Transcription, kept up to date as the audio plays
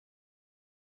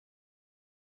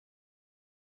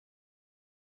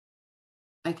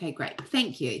Okay, great.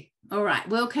 Thank you. All right,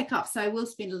 we'll kick off. So we'll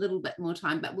spend a little bit more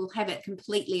time, but we'll have it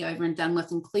completely over and done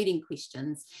with, including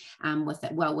questions with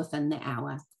it well within the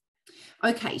hour.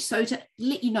 Okay, so to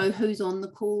let you know who's on the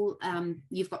call,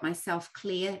 you've got myself,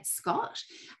 Claire Scott.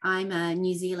 I'm a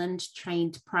New Zealand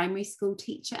trained primary school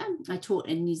teacher. I taught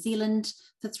in New Zealand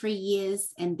for 3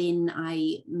 years, and then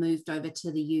I moved over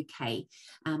to the UK.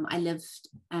 I lived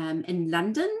in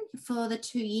London for the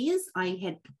 2 years. I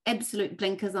had absolute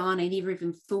blinkers on. I never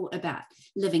even thought about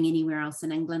living anywhere else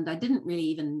in England. I didn't really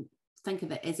even think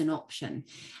of it as an option.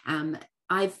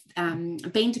 I've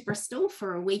been to Bristol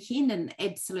for a weekend, and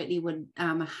absolutely would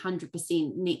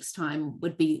 100% next time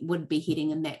would be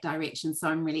heading in that direction. So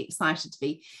I'm really excited to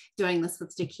be doing this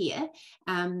with Takir.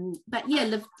 But yeah,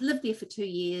 lived there for 2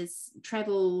 years,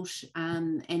 travelled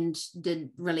and did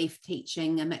relief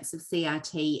teaching, a mix of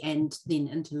CRT and then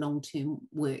into long-term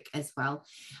work as well.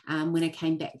 When I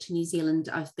came back to New Zealand,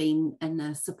 I've been in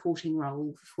a supporting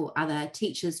role for other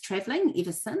teachers travelling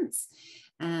ever since.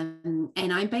 And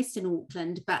I'm based in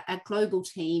Auckland, but a global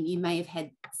team, you may have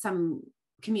had some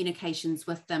communications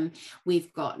with them.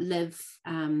 We've got Liv,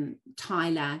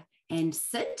 Tyler and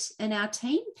Sid in our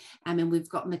team, and we've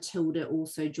got Matilda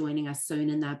also joining us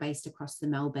soon, and they're based across the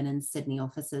Melbourne and Sydney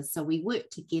offices. So we work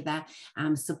together,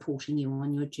 supporting you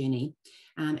on your journey.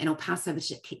 And I'll pass over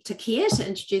to Keir to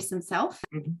introduce himself.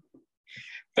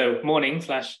 So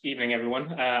morning/evening,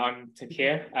 everyone. I'm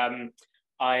Takir.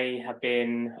 I have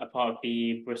been a part of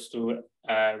the Bristol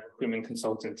recruitment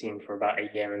consultant team for about 1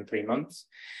 year and 3 months.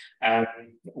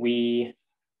 We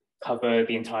cover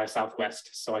the entire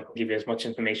Southwest, so I can give you as much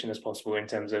information as possible in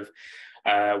terms of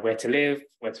where to live,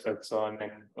 where to focus on,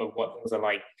 and what things are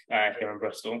like here in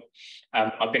Bristol.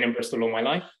 I've been in Bristol all my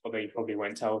life, although you probably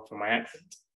won't tell from my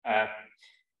accent.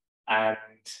 And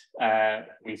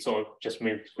we sort of just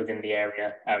moved within the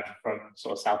area from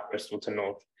sort of South Bristol to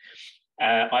North.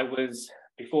 I was,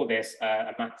 before this,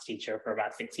 a maths teacher for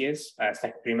about 6 years,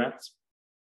 secondary maths.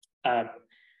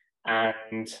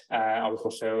 And I was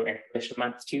also an English and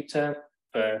maths tutor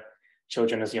for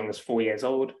children as young as 4 years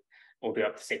old, all the way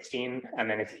up to 16, and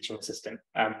then a teaching assistant,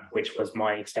 which was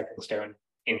my stepping stone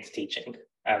into teaching.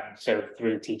 So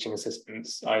through teaching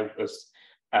assistants, I was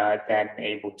then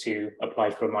able to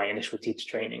apply for my initial teacher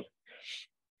training.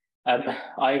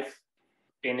 I've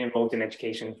been involved in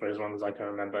education for as long as I can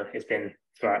remember. It's been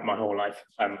throughout my whole life,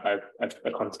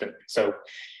 a constant. So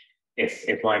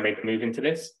if I make a move into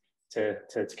this to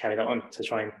carry that on, to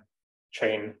try and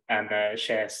train and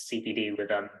share CPD with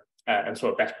and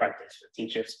sort of best practice for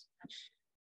teachers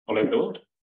all over the world.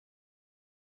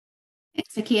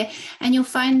 Thanks, Takir. And you'll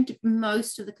find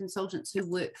most of the consultants who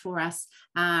work for us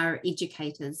are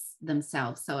educators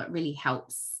themselves, so it really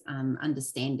helps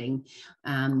understanding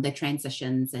the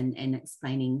transitions and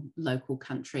explaining local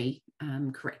country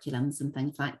curriculums and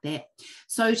things like that.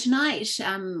 So tonight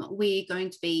we're going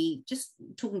to be just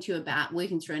talking to you about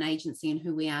working through an agency and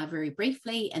who we are very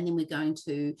briefly, and then we're going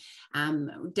to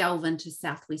delve into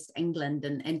Southwest England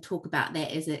and talk about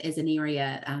that as an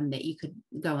area that you could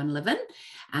go and live in.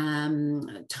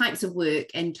 Types of work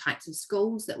and types of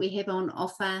schools that we have on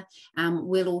offer.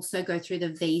 We'll also go through the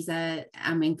visa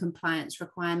and compliance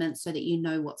requirements so that you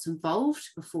know what's involved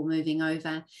before moving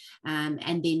over,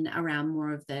 and then around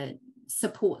more of the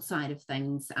support side of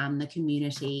things, the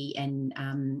community and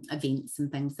events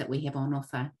and things that we have on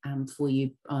offer for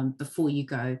you before you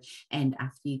go and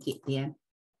after you get there.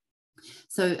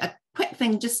 So a quick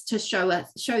thing just to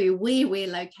show you where we're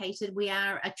located. We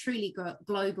are a truly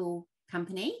global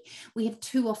company. We have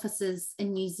 2 offices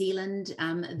in New Zealand.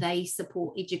 They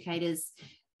support educators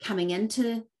coming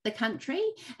into the country,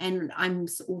 and I'm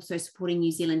also supporting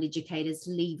New Zealand educators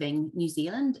leaving New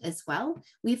Zealand as well.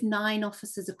 We have 9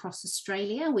 offices across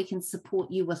Australia. We can support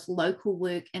you with local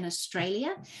work in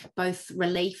Australia, both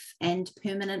relief and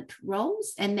permanent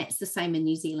roles, and that's the same in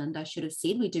New Zealand. I should have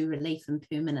said we do relief and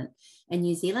permanent in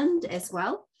New Zealand as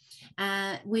well.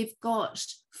 We've got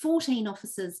 14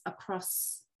 offices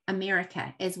across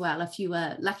America as well. If you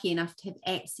are lucky enough to have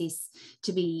access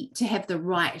to have the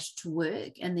right to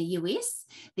work in the US,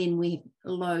 then we have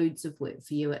loads of work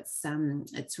for you. It's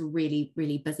a really,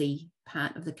 really busy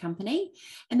part of the company.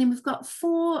 And then we've got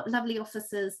 4 lovely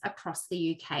offices across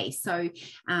the UK. So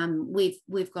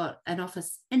we've got an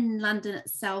office in London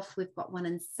itself, we've got one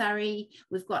in Surrey,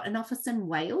 we've got an office in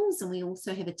Wales, and we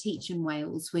also have a Teach in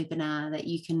Wales webinar that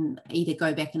you can either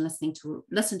go back and listen to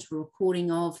a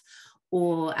recording of,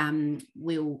 or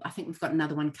I think we've got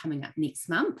another one coming up next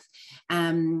month.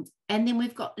 And then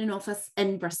we've got an office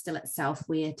in Bristol itself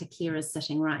where Takira is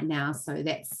sitting right now. So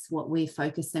that's what we're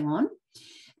focusing on.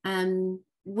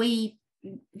 We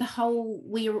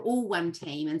we are all one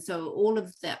team, and so all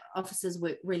of the officers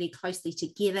work really closely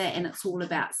together, and it's all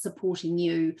about supporting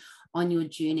you on your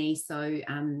journey. So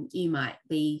you might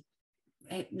be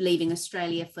leaving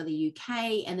Australia for the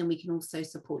UK, and then we can also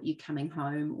support you coming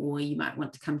home, or you might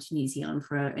want to come to New Zealand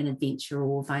for an adventure,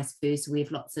 or vice versa. We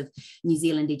have lots of New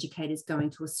Zealand educators going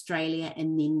to Australia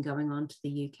and then going on to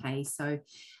the UK. So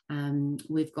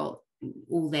we've got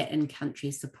all that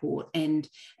in-country support. And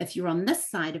if you're on this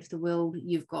side of the world,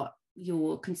 you've got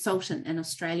your consultant in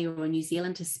Australia or New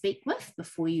Zealand to speak with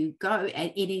before you go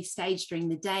at any stage during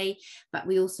the day. But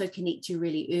we also connect you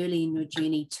really early in your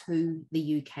journey to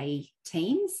the UK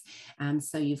teams.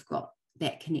 So you've got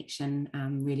that connection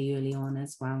really early on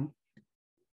as well.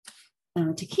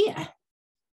 To Kia.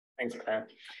 Thanks, Claire.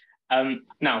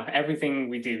 Now, everything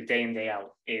we do day in, day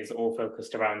out is all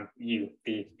focused around you,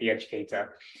 the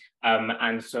educator.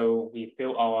 And so we've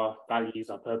built our values,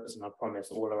 our purpose, and our promise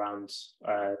all around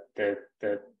the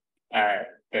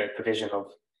vision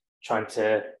of trying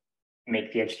to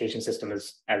make the education system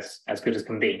as good as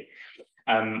can be.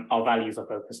 Our values are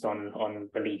focused on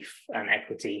belief and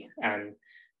equity and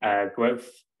growth,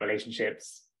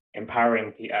 relationships,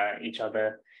 empowering each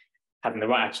other, having the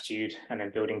right attitude, and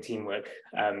then building teamwork,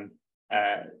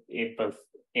 both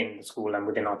in the school and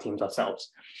within our teams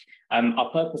ourselves. Our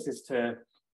purpose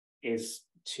is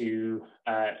to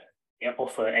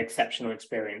offer exceptional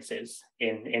experiences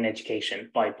in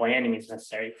education by any means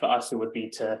necessary. For us, it would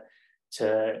be to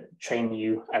train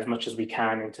you as much as we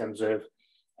can in terms of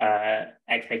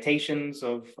expectations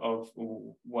of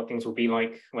what things will be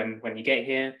like when you get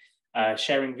here,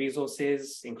 sharing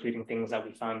resources, including things that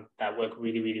we found that work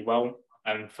really, really well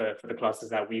for the classes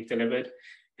that we've delivered,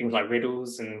 things like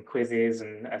riddles and quizzes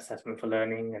and assessment for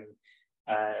learning, and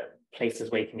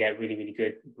places where you can get really, really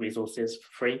good resources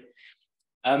for free.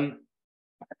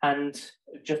 And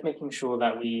just making sure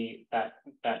that we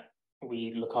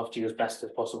look after you as best as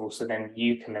possible, so then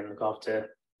you can then look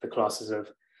after the classes of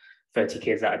 30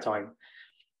 kids at a time.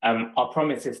 Our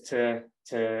promise is to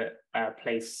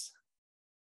place,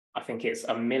 I think it's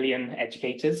 1 million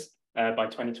educators by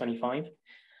 2025,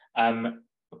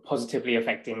 positively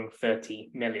affecting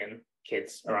 30 million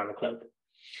kids around the globe,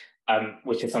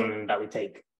 which is something that we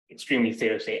take extremely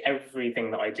seriously.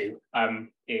 Everything that I do,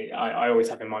 I always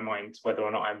have in my mind whether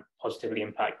or not I'm positively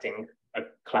impacting a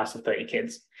class of 30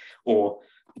 kids or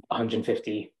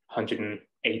 150,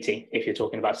 180 if you're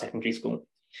talking about secondary school.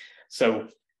 So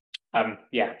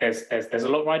yeah, there's a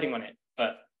lot riding on it,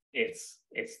 but it's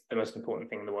the most important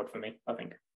thing in the world for me, I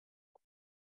think.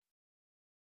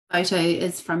 Photo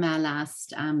is from our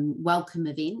last welcome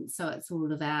event. So it's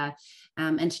all of our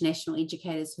international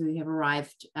educators who have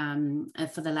arrived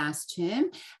for the last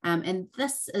term. And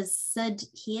this is Sid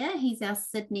here. He's our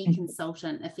Sydney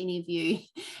consultant. If any of you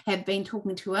have been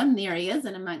talking to him, there he is,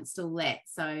 and amongst all that.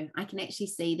 So I can actually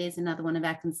see there's another one of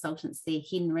our consultants there,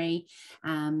 Henry.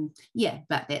 Yeah,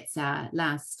 but that's our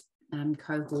last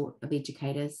cohort of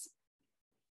educators.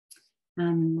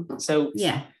 So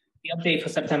yeah, the update for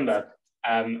September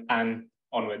and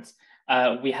onwards,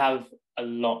 we have a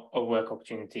lot of work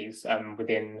opportunities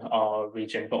within our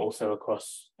region, but also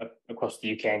across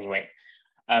the UK anyway.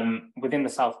 Within the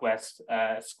Southwest,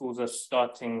 schools are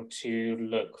starting to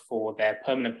look for their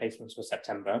permanent placements for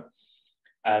September,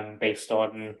 based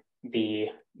on the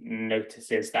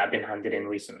notices that have been handed in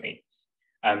recently.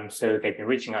 So they've been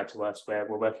reaching out to us, where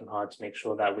we're working hard to make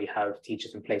sure that we have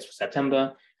teachers in place for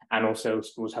September, and also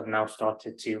schools have now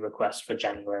started to request for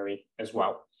January as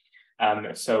well.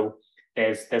 So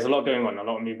there's a lot going on, a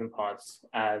lot of moving parts,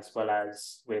 as well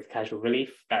as with casual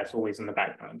relief, that's always in the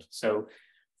background. So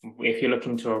if you're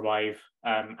looking to arrive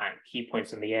at key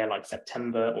points in the year like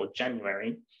September or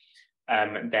January,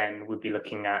 then we'd be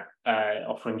looking at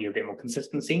offering you a bit more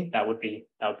consistency. That would be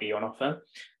on offer.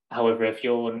 However, if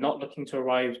you're not looking to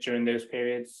arrive during those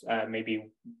periods, maybe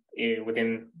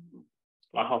within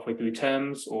like halfway through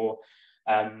terms, or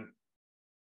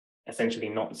essentially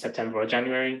not September or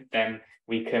January, then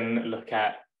we can look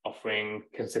at offering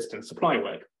consistent supply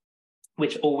work,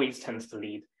 which always tends to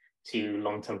lead to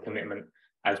long-term commitment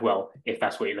as well, if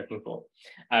that's what you're looking for.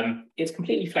 It's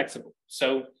completely flexible.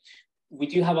 So we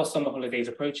do have our summer holidays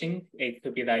approaching. It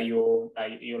could be that you're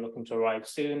looking to arrive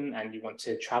soon and you want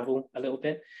to travel a little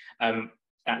bit.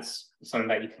 That's something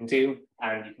that you can do,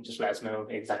 and you can just let us know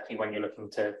exactly when you're looking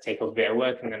to take off a bit of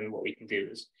work, and then what we can do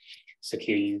is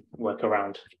secure you work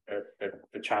around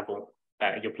the travel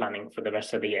that you're planning for the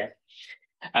rest of the year.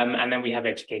 And then we have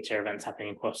educator events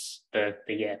happening across the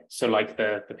year. So like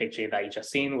the picture that you just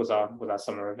seen was our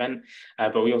summer event,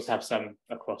 but we also have some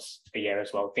across the year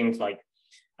as well. Things like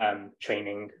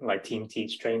training, like team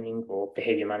teach training or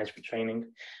behavior management training,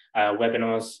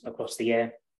 webinars across the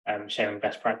year, sharing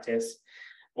best practice,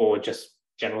 or just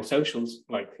general socials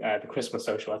like the Christmas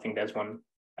social. I think there's one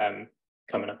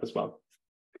coming up as well.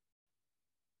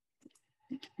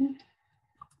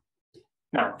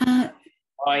 Now,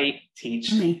 I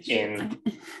teach in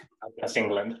West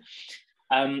England.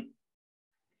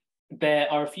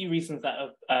 There are a few reasons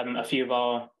that a few of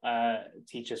our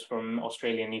teachers from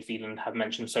Australia and New Zealand have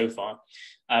mentioned so far.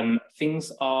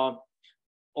 Things are,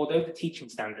 although the teaching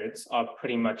standards are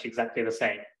pretty much exactly the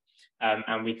same,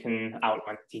 and we can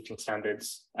outline the teaching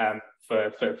standards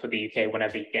for the UK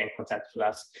whenever you get in contact with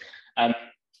us, there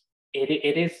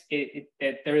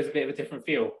is a bit of a different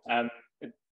feel,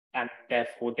 and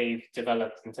therefore they've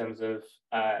developed in terms of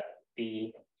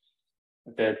the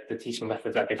teaching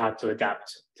methods that they've had to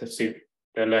adapt to suit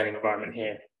the learning environment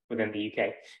here within the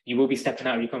UK. You will be stepping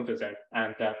out of your comfort zone,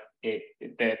 and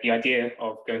the idea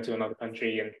of going to another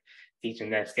country and teaching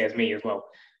there scares me as well.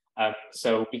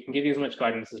 So we can give you as much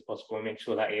guidance as possible and make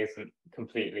sure that it isn't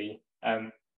completely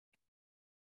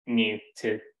new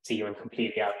to you and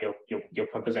completely out of your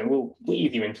comfort zone. We'll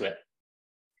ease you into it.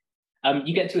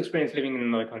 You get to experience living in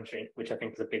another country, which I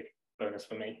think is a big bonus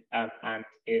for me, and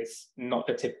it's not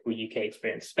the typical UK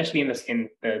experience, especially in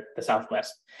the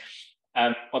Southwest.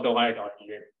 Although I'd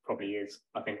argue it probably is,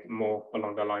 I think, more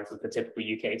along the lines of the typical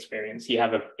UK experience. You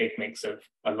have a big mix of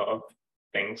a lot of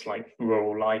things like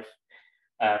rural life,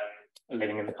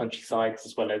 living in the countryside,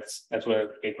 as well as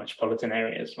big metropolitan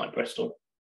areas like Bristol.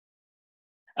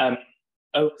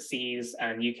 Overseas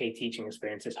and UK teaching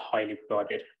experience is highly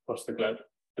regarded across the globe.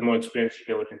 The more experience you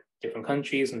build in different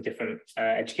countries and different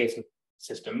education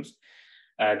systems,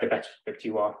 the better equipped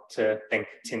you are to then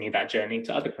continue that journey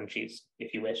to other countries,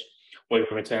 if you wish, or you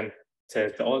can return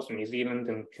to Oz or New Zealand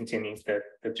and continue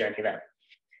the journey there.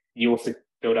 You also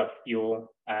build up your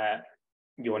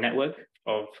network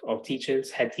of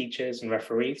teachers, head teachers, and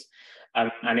referees,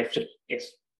 and it's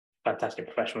fantastic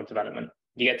professional development.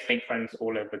 You get to make friends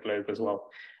all over the globe as well,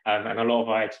 and a lot of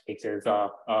our educators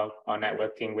are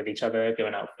networking with each other,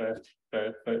 going out for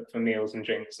meals and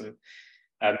drinks,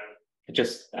 and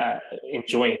just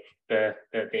enjoying the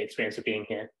experience of being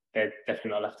here. They're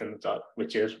definitely not left in the dark,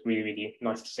 which is really, really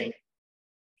nice to see.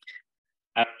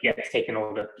 It's taken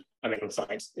all the amazing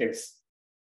sites. It's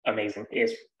amazing.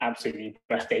 It's absolutely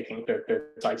breathtaking, the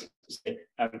sites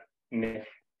near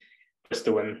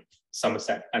Bristol and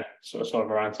Somerset, and sort of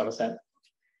around Somerset.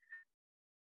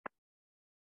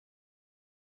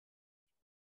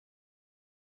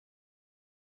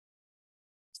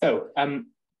 So,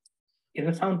 is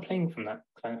the sound playing from that,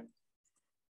 Claire?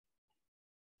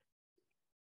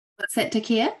 What's that,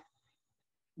 Takia?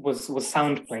 Was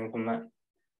sound playing from that?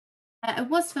 It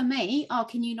was for me. Oh,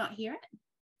 can you not hear it?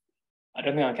 I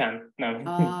don't think I can. No.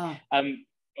 Oh.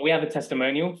 We have a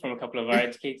testimonial from a couple of our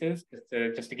educators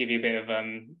just to give you a bit of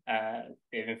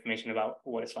information about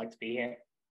what it's like to be here.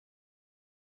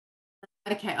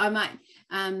 Okay,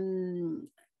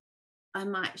 I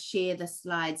might share the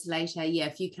slides later. Yeah,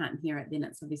 if you can't hear it, then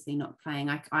it's obviously not playing.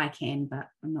 I can, but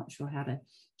I'm not sure how to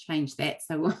change that.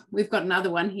 So we've got another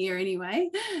one here anyway,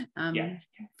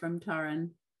 from Torrin.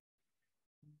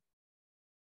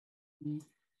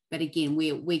 But again,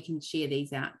 we can share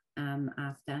these out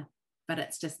after. But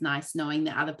it's just nice knowing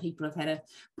that other people have had a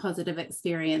positive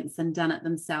experience and done it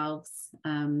themselves.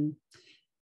 So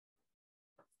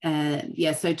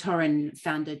Torrin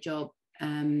found a job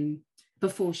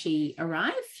before she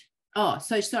arrived. Oh,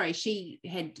 so sorry, she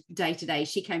had day-to-day.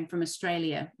 She came from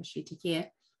Australia, was she, to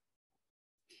here?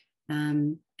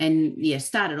 And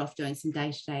started off doing some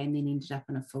day-to-day and then ended up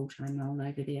in a full-time role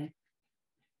over there.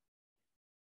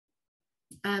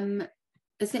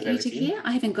 Is that you, Takia?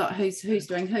 I haven't got who's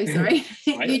doing who, sorry.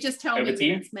 You just tell me when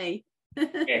it's me. Yeah,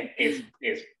 it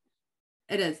is.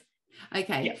 It is.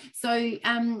 Okay. Yeah. So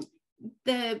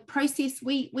the process,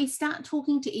 we start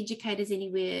talking to educators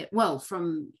anywhere, well,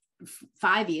 from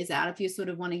 5 years out if you're sort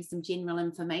of wanting some general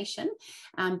information,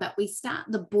 but we start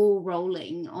the ball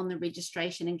rolling on the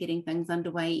registration and getting things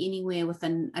underway anywhere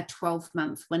within a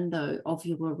 12-month window of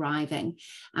you arriving,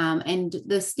 and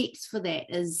the steps for that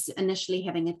is initially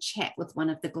having a chat with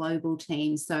one of the global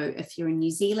teams. So if you're in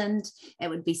New Zealand, it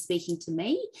would be speaking to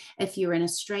me. If you're in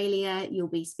Australia, you'll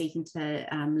be speaking to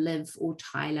Liv or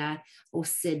Tyler or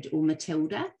Sid or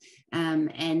Matilda,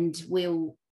 and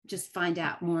we'll just find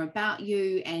out more about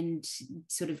you and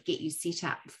sort of get you set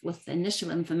up with initial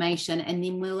information, and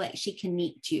then we'll actually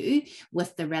connect you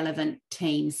with the relevant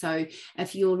team. So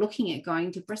if you're looking at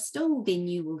going to Bristol, then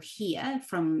you will hear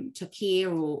from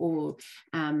Tukia or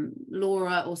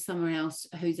Laura or someone else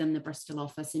who's in the Bristol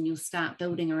office, and you'll start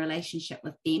building a relationship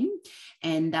with them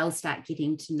and they'll start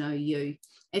getting to know you.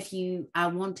 If you are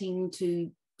wanting to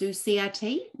do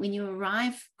CRT when you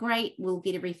arrive, great, we'll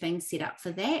get everything set up for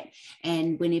that,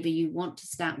 and whenever you want to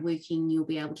start working, you'll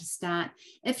be able to start.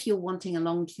 If you're wanting a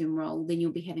long-term role, then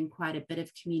you'll be having quite a bit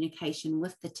of communication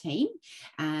with the team,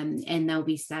 and they'll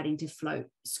be starting to float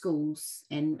schools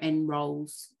and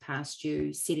roles past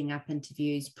you, setting up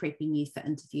interviews, prepping you for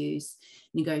interviews,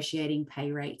 negotiating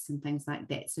pay rates and things like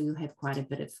that, so you'll have quite a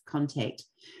bit of contact.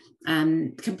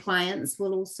 Compliance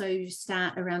will also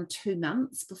start around 2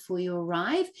 months before you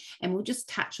arrive, and we'll just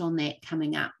touch on that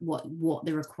coming up, what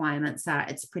the requirements are.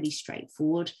 It's pretty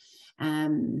straightforward.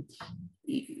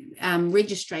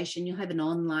 Registration, you'll have an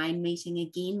online meeting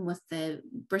again with the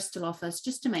Bristol office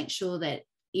just to make sure that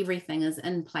everything is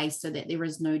in place so that there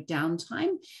is no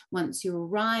downtime once you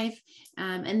arrive.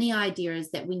 And the idea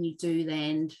is that when you do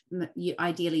land,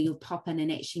 ideally you'll pop in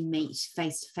and actually meet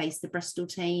face to face the Bristol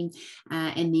team,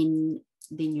 and then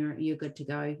you're good to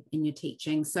go in your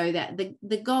teaching. So that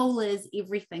the goal is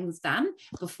everything's done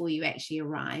before you actually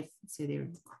arrive. So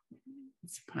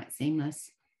it's quite seamless.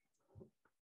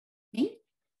 Okay.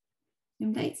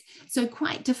 Dates. So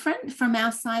quite different from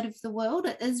our side of the world.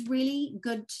 It is really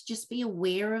good to just be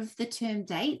aware of the term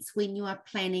dates when you are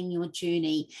planning your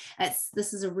journey.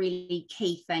 This is a really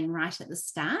key thing right at the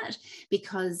start,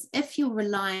 because if you're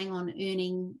relying on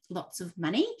earning lots of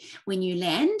money when you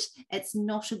land, it's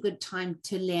not a good time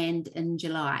to land in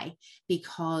July,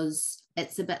 because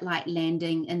it's a bit like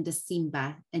landing in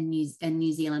December in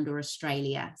New Zealand or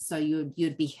Australia. So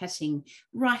you'd be hitting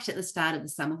right at the start of the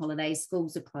summer holidays.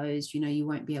 Schools are closed, you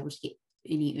won't be able to get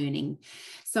any earning.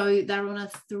 So they're on a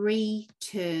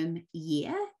 3-term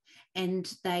year,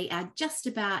 and they are just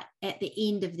about at the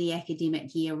end of the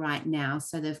academic year right now.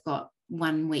 So they've got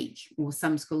 1 week, or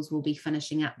some schools will be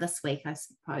finishing up this week, I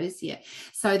suppose. Yeah.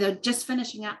 So they're just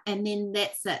finishing up, and then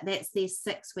that's it. That's their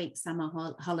 6-week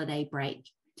summer holiday break.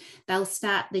 They'll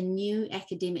start the new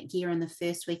academic year in the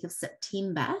first week of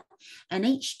September, and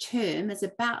each term is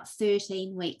about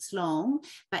 13 weeks long,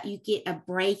 but you get a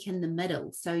break in the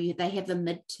middle. So they have a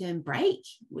midterm break,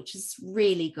 which is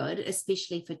really good,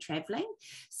 especially for traveling.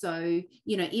 So,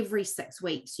 every 6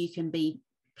 weeks you can be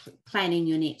planning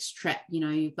your next trip.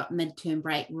 You've got midterm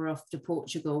break, we're off to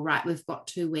Portugal, right, we've got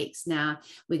 2 weeks now,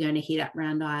 we're going to head up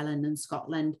around Ireland and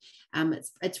Scotland.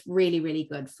 It's really, really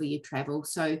good for your travel.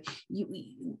 So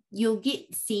you'll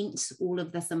get sent all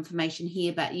of this information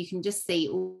here, but you can just see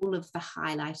all of the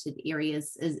highlighted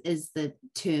areas is the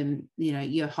term,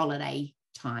 your holiday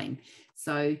time.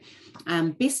 So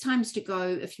best times to go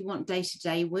if you want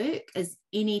day-to-day work is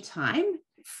any time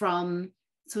from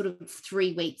sort of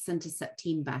 3 weeks into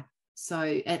September. So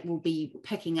it will be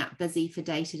picking up busy for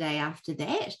day-to-day after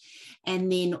that.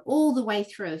 And then all the way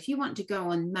through, if you want to go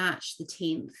on March the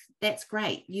 10th, that's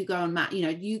great. You go on March,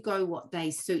 you go what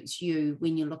day suits you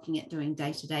when you're looking at doing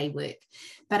day-to-day work.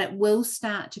 But it will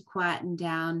start to quieten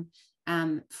down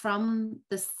from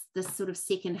this sort of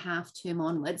second half term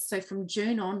onwards. So from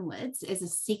June onwards, as a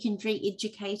secondary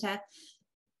educator,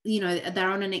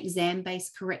 they're on an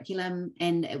exam-based curriculum,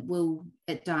 and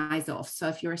it dies off. So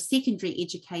if you're a secondary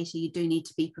educator, you do need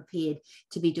to be prepared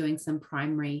to be doing some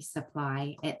primary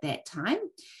supply at that time.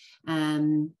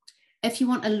 If you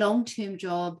want a long-term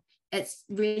job, it's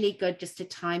really good just to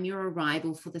time your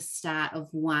arrival for the start of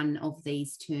one of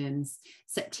these terms.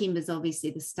 September is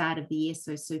obviously the start of the year,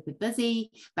 so super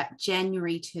busy, but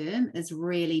January term is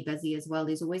really busy as well.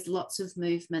 There's always lots of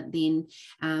movement then,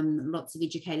 lots of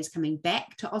educators coming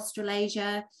back to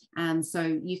Australasia.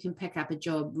 So you can pick up a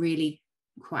job really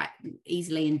quite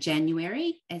easily in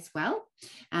January as well.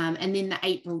 And then the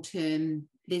April term,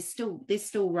 there's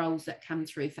still roles that come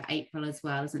through for April as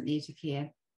well, isn't there, to care?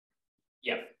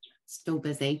 Yep. Still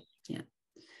busy. Yeah.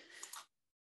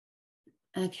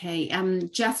 Okay, I'm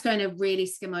just going to really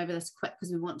skim over this quick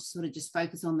because we want to sort of just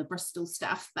focus on the Bristol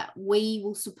stuff, but we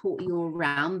will support you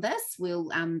around this.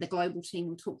 The global team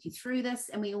will talk you through this,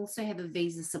 and we also have a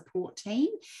visa support team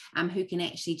who can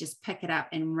actually just pick it up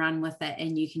and run with it,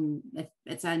 and you can,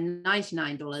 it's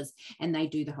 $99 and they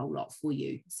do the whole lot for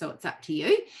you, so it's up to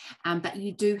you. But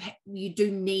you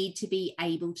do need to be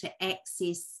able to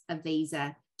access a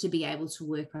visa to be able to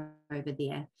work over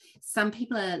there. Some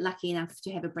people are lucky enough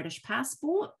to have a British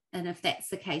passport, and if that's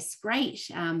the case, great.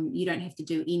 You don't have to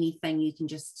do anything, you can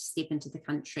just step into the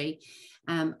country.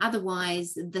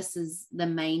 Otherwise, this is the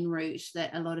main route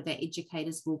that a lot of our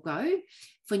educators will go.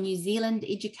 For New Zealand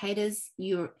educators,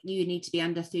 you need to be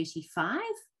under 35.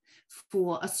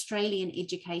 For Australian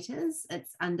educators,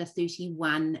 it's under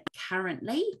 31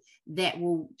 currently. That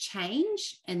will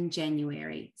change in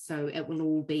January. So it will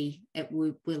all be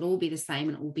the same,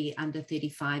 and it will be under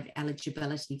 35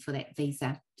 eligibility for that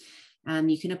visa.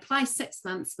 You can apply 6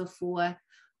 months before.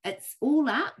 It's all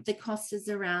up. The cost is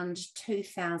around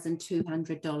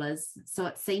 $2,200. So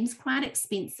it seems quite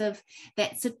expensive.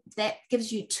 That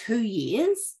gives you 2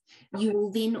 years. You will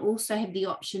then also have the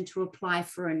option to apply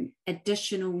for an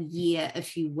additional year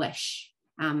if you wish,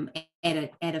 at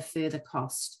a further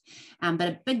cost. But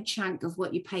a big chunk of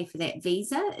what you pay for that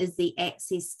visa is the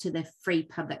access to the free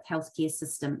public healthcare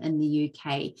system in the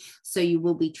UK. So you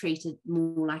will be treated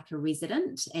more like a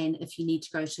resident. And if you need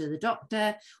to go to the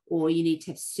doctor or you need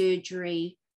to have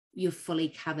surgery, you're fully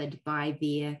covered by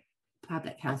their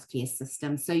public healthcare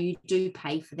system. So you do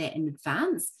pay for that in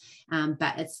advance,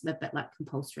 but it's a bit like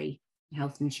compulsory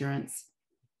health insurance.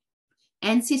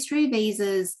 Ancestry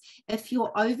visas, if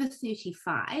you're over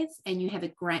 35 and you have a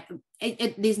grant,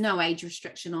 there's no age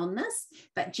restriction on this,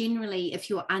 but generally if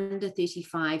you're under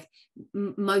 35,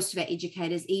 most of our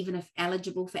educators, even if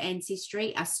eligible for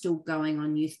ancestry, are still going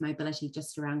on youth mobility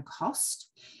just around cost.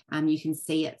 You can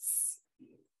see it's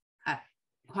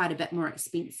quite a bit more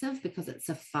expensive because it's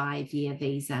a 5-year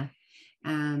visa,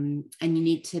 and you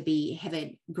need to have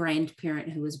a grandparent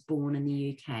who was born in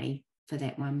the UK for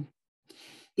that one.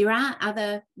 There are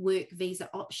other work visa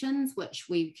options, which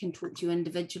we can talk to you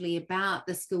individually about.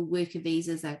 The skilled worker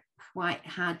visas are quite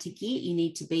hard to get. You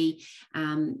need to be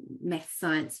math,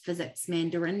 science, physics,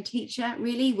 Mandarin teacher,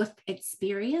 really, with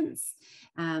experience.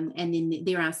 And then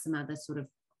there are some other sort of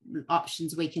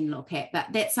options we can look at, but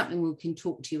that's something we can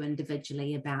talk to you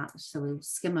individually about. So we'll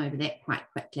skim over that quite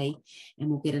quickly and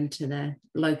we'll get into the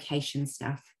location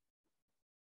stuff.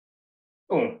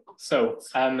 Cool. So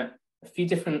a few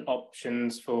different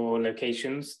options for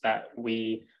locations that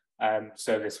we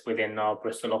service within our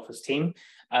Bristol office team.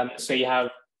 So you have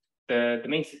the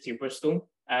main city of Bristol.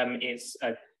 It's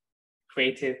a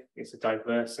creative, it's a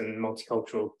diverse and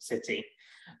multicultural city.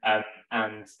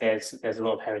 And there's a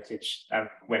lot of heritage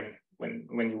when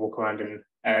you walk around, and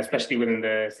especially within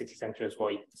the city centre as well,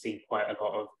 you can see quite a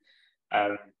lot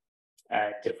of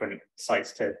different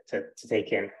sites to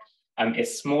take in.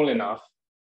 It's small enough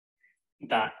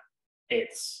that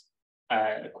it's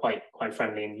quite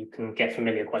friendly and you can get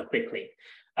familiar quite quickly,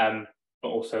 but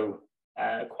also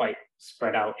quite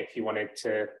spread out if you wanted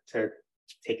to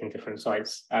take in different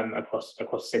sites across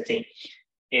the city.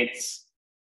 It's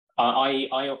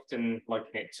I often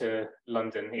liken it to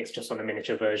London. It's just on a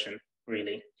miniature version,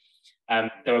 really.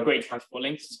 There are great transport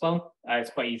links as well. It's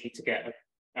quite easy to get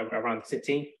around the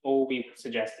city. All we would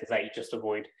suggest is that you just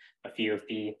avoid a few of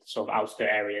the sort of outskirt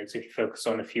areas. If you focus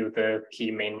on a few of the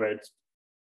key main roads,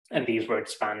 and these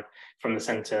roads span from the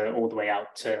centre all the way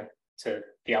out to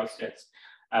the outskirts.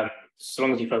 So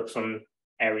long as you focus on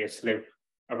areas to live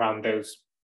around those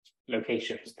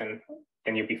locations, then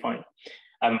you'll be fine.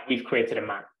 We've created a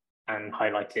map and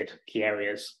highlighted key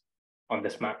areas on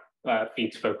this map for you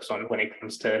to focus on when it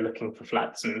comes to looking for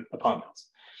flats and apartments.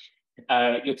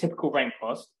 Your typical rent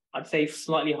cost, I'd say,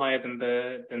 slightly higher than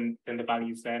the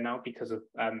values there now because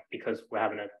we're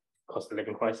having a cost of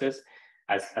living crisis,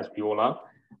 as we all are.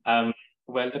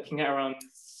 We're looking at around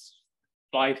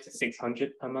 500 to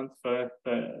 600 per month for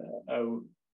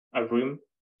a room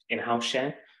in house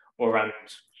share, or around,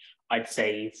 I'd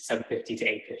say, 750 to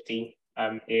 850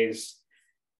 is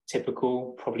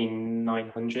typical, probably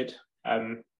 900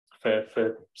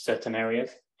 for certain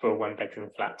areas for a 1-bedroom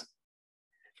flat.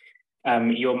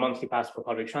 Your monthly pass for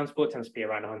public transport tends to be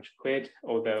around 100 quid,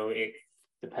 although it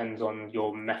depends on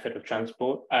your method of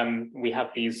transport. We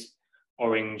have these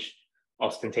orange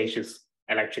ostentatious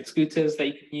electric scooters that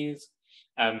you can use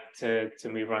to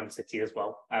move around the city as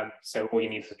well. So all you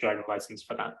need is a driving license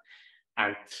for that.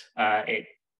 And it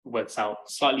works out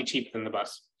slightly cheaper than the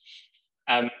bus.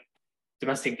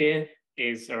 Domestic beer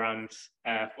is around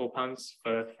 £4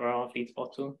 for a half-litre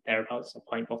bottle, thereabouts, a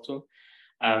pint bottle.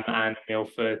 And a meal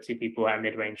for 2 people at a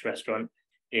mid-range restaurant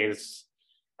is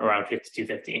around £50 to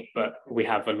 £2.50. But we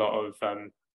have a lot of,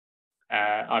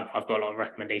 I've got a lot of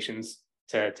recommendations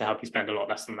to help you spend a lot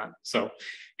less than that. So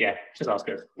yeah, just ask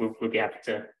us. We'll be happy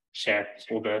to share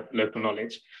all the local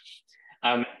knowledge.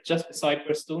 Just beside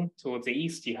Bristol, towards the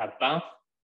east, you have Bath,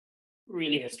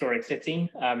 really historic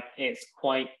city. It's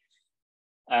quite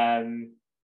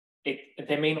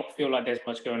they may not feel like there's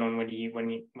much going on when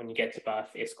you get to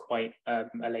Bath. It's quite a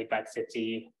laid-back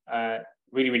city,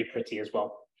 really, really pretty as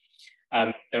well.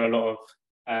 There are a lot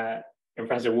of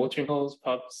impressive watering holes,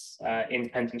 pubs,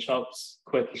 independent shops,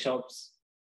 quirky shops,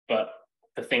 but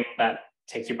the thing that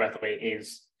takes your breath away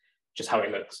is just how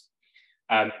it looks.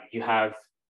 You have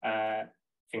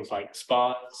things like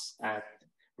spas and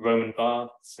Roman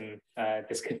baths and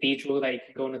this cathedral that you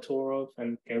can go on a tour of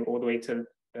and go all the way to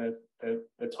the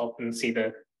top and see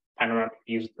the panoramic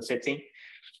views of the city.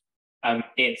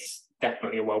 It's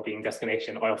definitely a well-being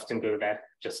destination. I often go there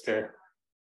just to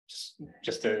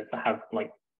have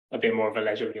like a bit more of a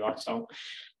leisurely lifestyle.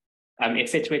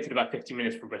 It's situated about 50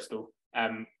 minutes from Bristol,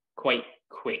 quite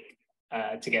quick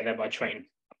to get there by train,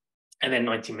 and then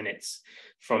 90 minutes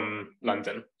from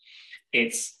London.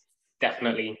 It's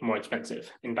definitely more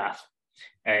expensive in Bath,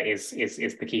 is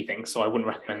the key thing. So I wouldn't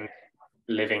recommend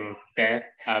living there.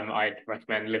 I'd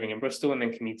recommend living in Bristol and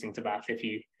then commuting to Bath if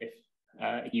you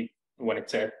wanted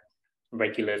to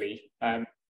regularly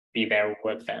be there or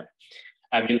work there.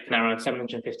 You're looking at around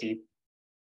 750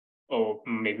 or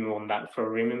maybe more than that for a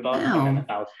room in Bath, and then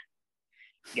 1,000.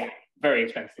 Yeah, very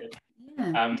expensive.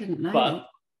 Yeah, didn't know but that.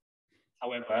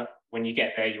 However, when you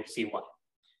get there, you'll see why.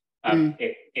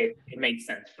 It makes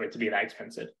sense for it to be that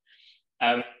expensive.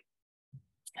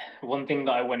 One thing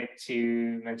that I wanted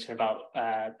to mention about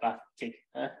Bath,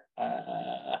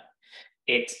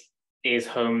 it is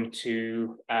home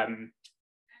to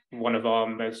one of our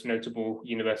most notable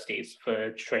universities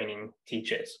for training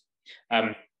teachers.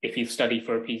 If you study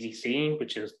for a PGCE,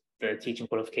 which is the teaching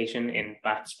qualification in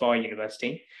Bath Spa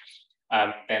University,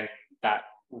 then that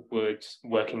would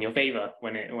work in your favor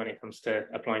when it comes to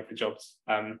applying for jobs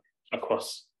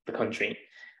across the country.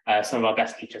 Some of our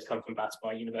best teachers come from Bath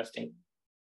Spa University.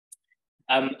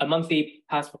 A monthly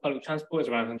pass for public transport is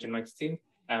around 192,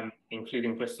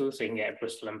 including Bristol, so you can get a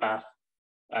Bristol and Bath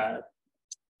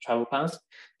travel pass.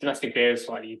 Domestic beer is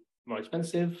slightly more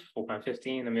expensive,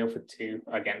 £4.50, and a meal for two,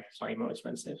 again, slightly more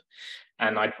expensive.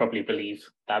 And I'd probably believe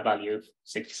that value of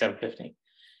 £67.50.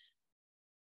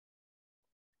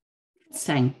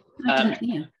 Same. I didn't,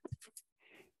 yeah.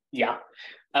 Yeah.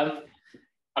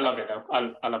 I love it though.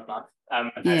 I love Bath.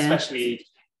 Yeah. especially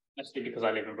because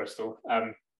I live in Bristol.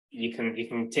 You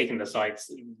can take in the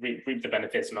sights, reap the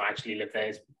benefits, and not actually live there.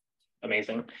 Is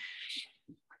amazing.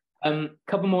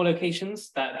 Couple more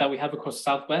locations that we have across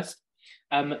Southwest.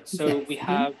 So we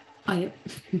have. Oh, yeah.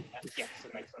 Yes, the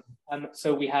next one.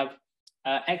 So we have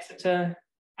Exeter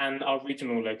and our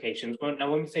regional locations. Well,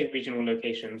 now when we say regional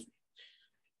locations,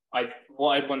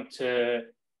 what I want to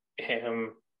hit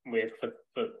home with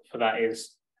for that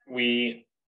is we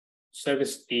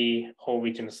service the whole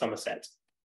region of Somerset.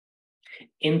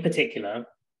 In particular,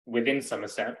 within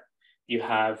Somerset, you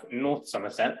have North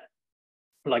Somerset,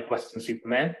 like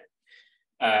Weston-super-Mare,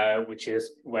 which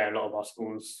is where a lot of our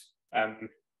schools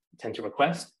tend to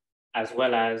request, as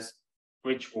well as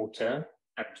Bridgewater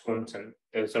and Taunton.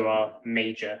 Those are our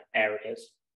major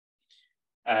areas,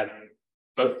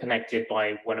 both connected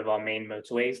by one of our main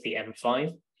motorways, the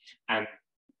M5, and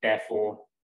therefore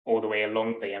all the way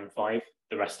along the M5,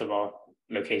 the rest of our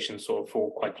locations sort of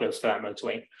fall quite close to that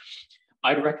motorway.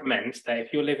 I'd recommend that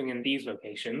if you're living in these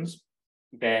locations,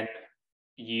 then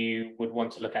you would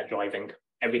want to look at driving.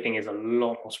 Everything is a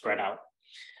lot more spread out.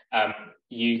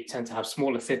 You tend to have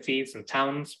smaller cities and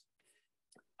towns,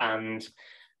 and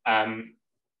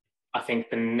I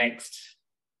think the next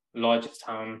largest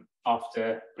town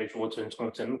after Bridgewater and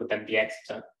Taunton would then be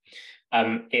Exeter.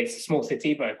 It's a small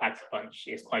city, but it packs a punch.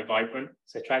 It's quite vibrant,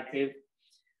 it's attractive,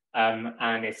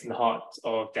 and it's in the heart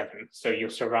of Devon. So you're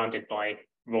surrounded by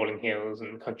rolling hills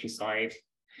and countryside,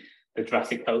 the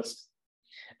Jurassic Coast.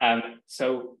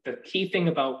 So the key thing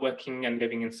about working and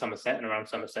living in Somerset and around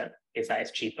Somerset is that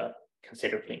it's cheaper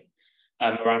considerably.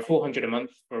 Around 400 a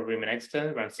month for a room in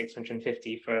Exeter, around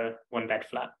 650 for a one-bed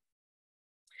flat.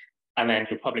 And then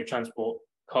your public transport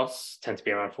costs tend to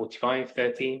be around 45,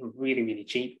 30, really, really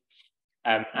cheap.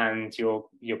 And your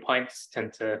pints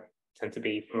tend to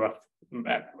be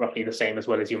roughly the same, as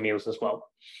well as your meals as well.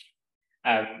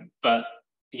 But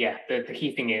yeah, the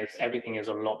key thing is everything is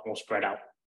a lot more spread out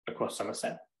across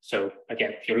Somerset. So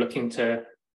again, if you're looking to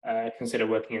consider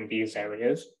working in these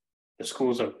areas, the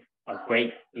schools are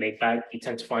great, laid back. You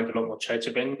tend to find a lot more Church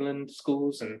of England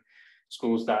schools and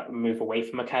schools that move away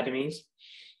from academies.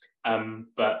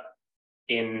 But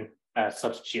in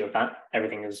substitute of that,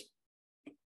 everything is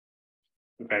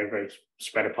very, very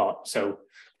spread apart. So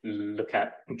look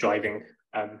at driving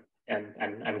and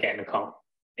getting a car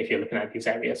if you're looking at these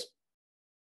areas.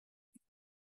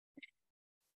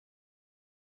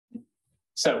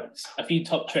 So a few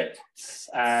top tricks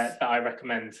that I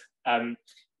recommend.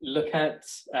 Look at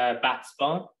Bath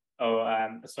Spa,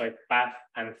 or Bath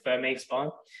and Therme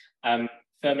Spa.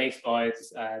 Therme Spa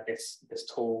is this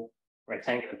tall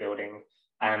rectangular building,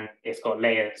 and it's got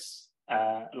layers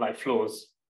like floors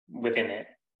within it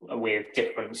with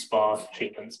different spa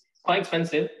treatments. Quite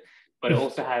expensive, but it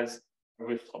also has a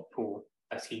rooftop pool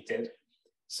that's heated.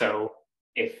 So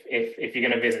if you're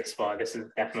going to visit spa, this is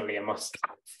definitely a must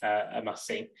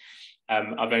see.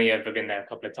 I've only ever been there a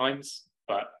couple of times,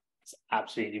 but it's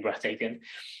absolutely breathtaking.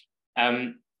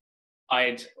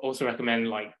 I'd also recommend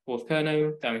like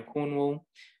Porthcurno down in Cornwall.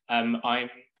 I'm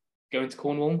going to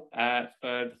Cornwall for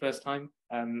the first time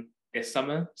this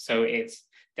summer, so it's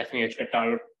definitely a trip that I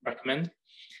would recommend.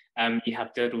 You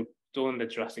have Durdle Dawn, the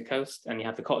Jurassic Coast, and you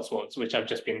have the Cotswolds, which I've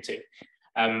just been to.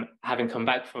 Having come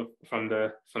back from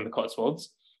the Cotswolds,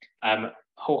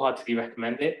 wholeheartedly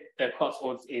recommend it. The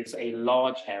Cotswolds is a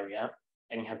large area,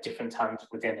 and you have different towns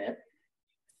within it.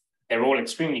 They're all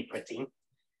extremely pretty,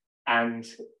 and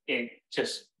it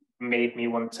just made me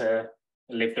want to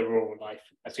live the rural life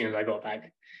as soon as I got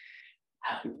back,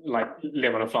 like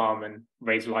live on a farm and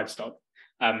raise livestock,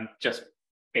 just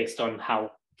based on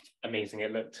how amazing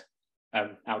it looked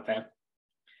out there.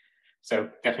 So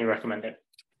definitely recommend it.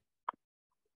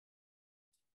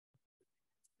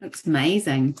 Looks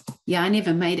amazing. Yeah, I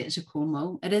never made it to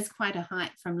Cornwall. It is quite a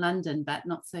hike from London, but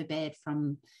not so bad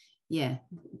from, yeah,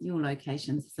 your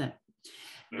locations, is it?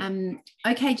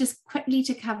 Okay, just quickly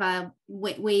to cover,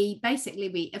 we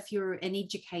basically, if you're an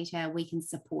educator, we can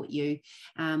support you,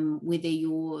 whether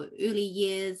you're early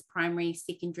years, primary,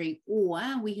 secondary, or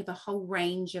we have a whole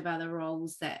range of other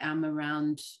roles that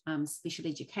around special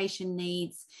education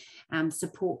needs,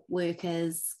 support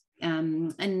workers.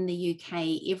 In the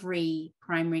UK, every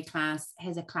primary class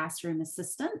has a classroom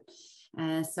assistant.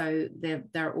 So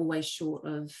they're always short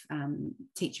of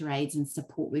teacher aides and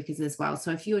support workers as well.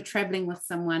 So if you're traveling with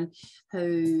someone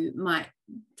who might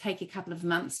take a couple of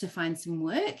months to find some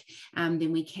work,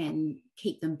 then we can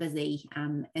keep them busy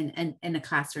in a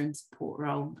classroom support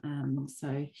role.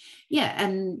 So yeah,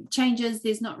 and changes,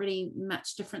 there's not really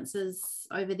much differences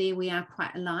over there. We are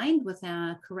quite aligned with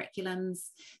our curriculums,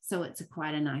 so it's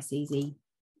quite a nice, easy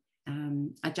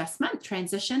adjustment,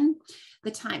 transition.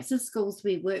 The types of schools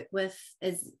we work with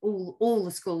is all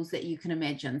the schools that you can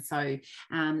imagine. So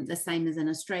the same as in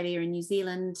Australia and New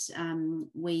Zealand,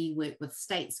 we work with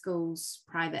state schools,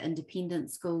 private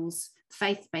independent schools,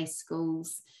 faith-based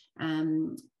schools,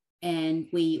 and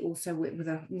we also work with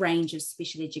a range of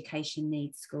special education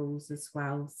needs schools as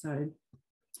well. So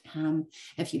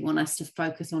if you want us to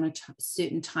focus on a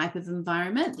certain type of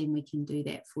environment, then we can do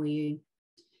that for you.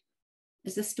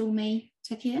 Is this still me,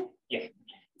 Takia? Yeah.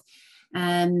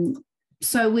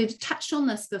 So we've touched on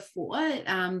this before,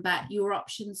 but your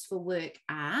options for work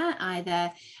are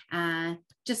either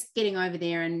just getting over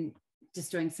there and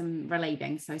just doing some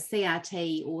relieving, so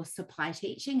CRT or supply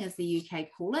teaching as the UK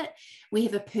call it. We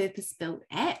have a purpose-built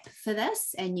app for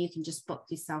this, and you can just book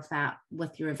yourself out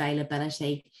with your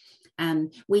availability.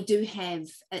 We do have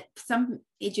some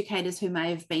educators who may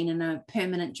have been in a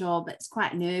permanent job. It's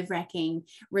quite nerve-wracking,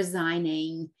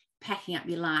 resigning, packing up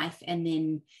your life, and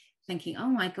then thinking, oh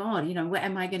my God, you know, where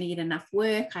am I going to get enough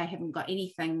work? I haven't got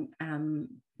anything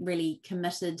really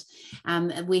committed.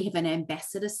 We have an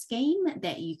ambassador scheme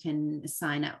that you can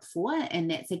sign up for,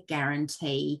 and that's a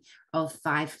guarantee of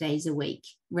 5 days a week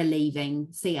relieving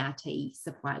CRT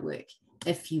supply work.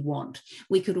 If you want,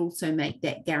 we could also make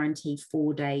that guarantee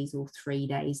 4 days or 3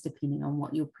 days, depending on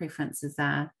what your preferences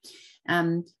are.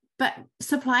 But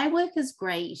supply work is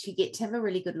great. You get to have a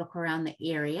really good look around the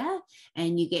area,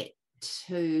 and you get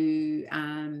to,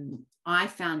 I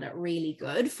found it really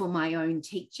good for my own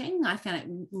teaching. I found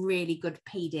it really good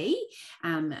PD.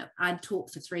 I'd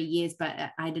taught for 3 years, but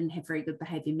I didn't have very good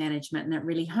behaviour management, and it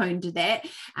really honed that.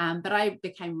 But I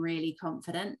became really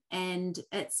confident, and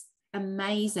it's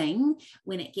amazing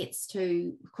when it gets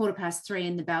to 3:15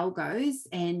 and the bell goes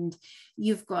and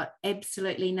you've got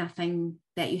absolutely nothing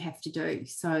that you have to do,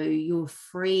 so you're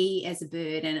free as a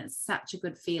bird, and it's such a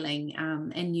good feeling,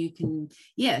 and you can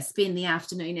spend the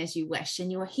afternoon as you wish, and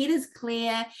your head is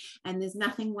clear and there's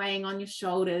nothing weighing on your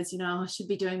shoulders, you know, I should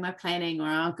be doing my planning, or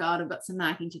oh God, I've got some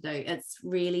marking to do. It's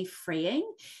really freeing.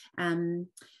 On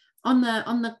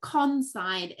the con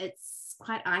side, it's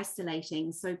quite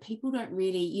isolating. So people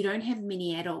you don't have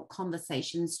many adult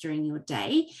conversations during your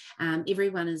day.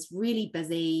 Everyone is really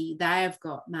busy. They've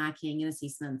got marking and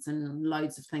assessments and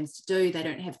loads of things to do. They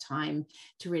don't have time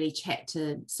to really chat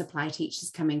to supply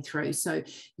teachers coming through. So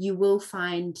you will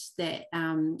find that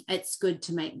it's good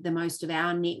to make the most of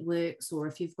our networks, or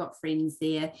if you've got friends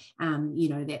there,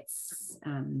 that's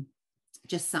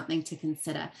just something to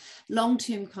consider.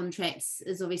 Long-term contracts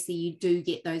is obviously you do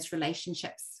get those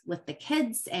relationships with the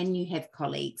kids and you have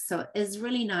colleagues. So it is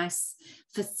really nice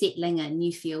for settling in.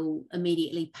 You feel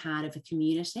immediately part of a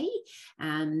community.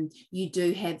 You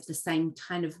do have the same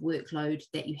kind of workload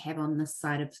that you have on this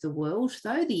side of the world,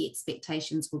 though. The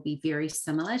expectations will be very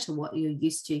similar to what you're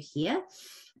used to here.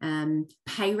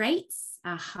 Pay rates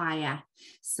are higher.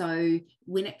 So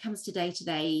when it comes to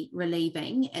day-to-day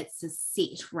relieving, it's a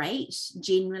set rate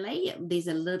generally. There's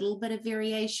a little bit of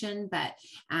variation, but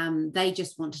they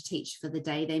just want to teach for the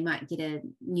day. They might get a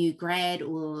new grad,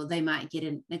 or they might get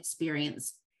an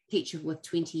experienced teacher with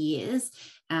 20 years.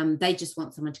 They just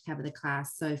want someone to cover the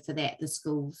class. So for that, the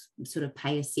schools sort of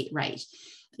pay a set rate.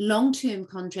 Long-term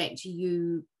contract,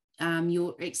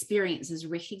 your experience is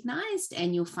recognised,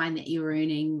 and you'll find that you're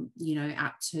earning,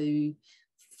 up to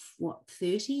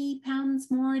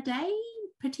 £30 more a day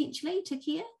potentially to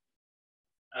care.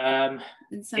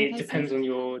 It depends on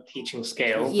your teaching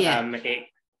scale. It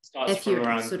starts from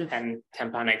around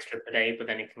 £10 extra per day, but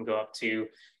then it can go up to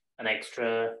an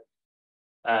extra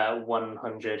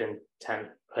 110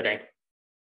 per day.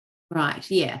 Right,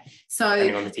 yeah. So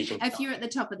if you're at the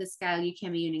top of the scale, you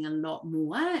can be earning a lot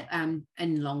more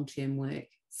in long-term work.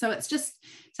 So it's just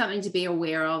something to be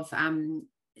aware of.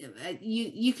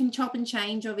 You can chop and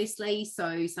change, obviously.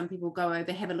 So some people go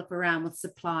over, have a look around with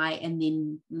supply, and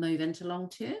then move into long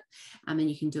term. And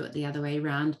you can do it the other way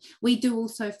around. We do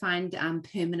also find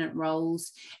permanent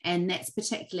roles, and that's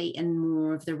particularly in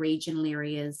more of the regional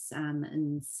areas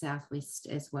in Southwest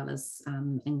as well as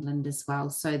England as well.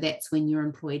 So that's when you're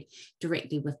employed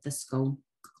directly with the school.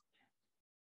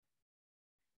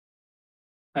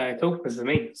 Cool, this is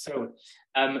me. So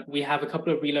we have a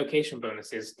couple of relocation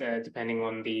bonuses depending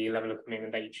on the level of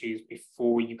commitment that you choose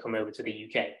before you come over to the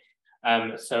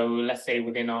UK. So let's say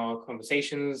within our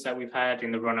conversations that we've had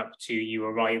in the run-up to you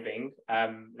arriving,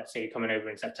 let's say you're coming over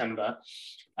in September.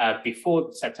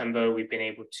 Before September, we've been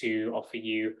able to offer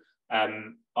you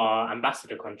our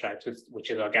ambassador contract, which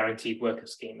is our guaranteed worker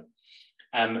scheme.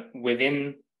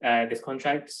 Within this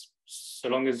contract, so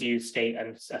long as you stay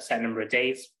a set number of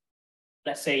days,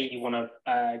 let's say you want to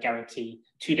guarantee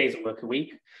 2 days of work a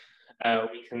week,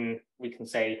 we can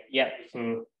say, yeah, we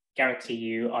can guarantee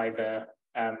you either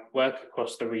work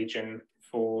across the region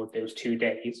for those 2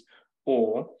 days,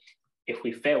 or if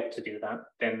we fail to do that,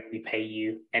 then we pay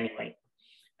you anyway.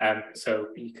 So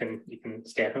you can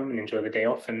stay at home and enjoy the day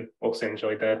off, and also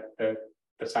enjoy the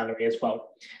salary as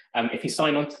well. If you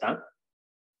sign on to that,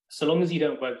 so long as you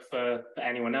don't work for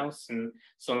anyone else, and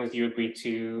so long as you agree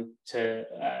to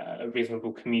a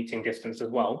reasonable commuting distance as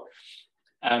well,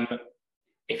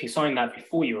 if you sign that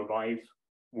before you arrive,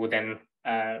 we'll then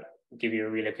give you a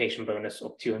relocation bonus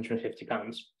of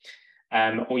 £250.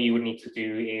 All you would need to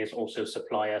do is also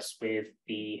supply us with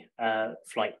the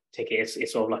flight ticket.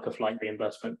 It's sort of like a flight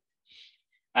reimbursement.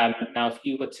 Now, if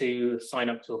you were to sign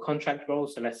up to a contract role,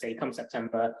 so let's say come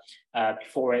September,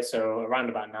 before it, so around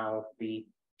about now, we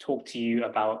talk to you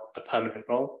about a permanent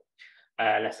role.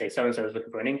 Let's say so-and-so is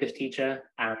looking for an English teacher,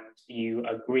 and you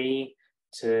agree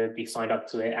to be signed up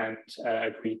to it and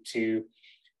agree to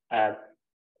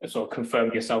sort of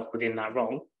confirm yourself within that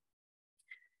role.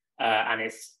 And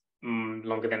it's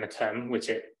longer than a term, which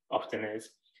it often is.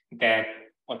 Then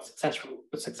on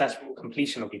successful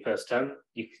completion of your first term,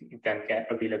 you can then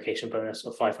get a relocation bonus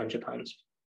of £500.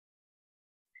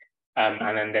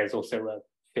 And then there's also a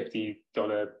 $50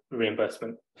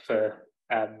 reimbursement for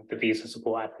the visa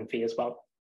support admin fee as well.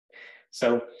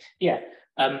 So yeah,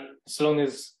 so long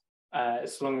as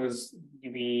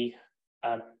we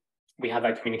have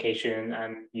that communication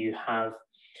and you have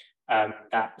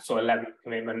that sort of level of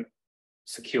commitment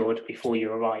secured before you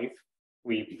arrive,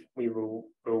 we will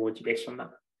reward you based on that.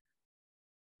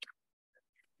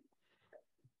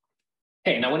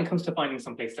 Okay, now when it comes to finding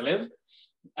some place to live,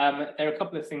 there are a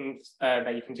couple of things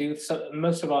that you can do. So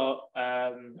most of our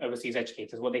overseas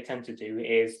educators, what they tend to do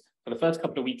is, for the first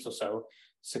couple of weeks or so,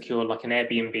 secure like an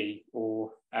Airbnb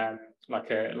or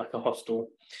like a hostel,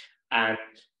 and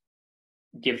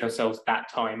give themselves that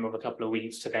time of a couple of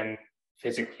weeks to then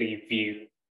physically view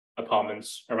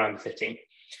apartments around the city.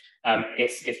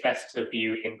 It's best to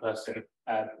view in person,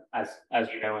 as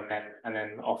you know, and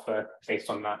then offer based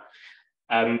on that.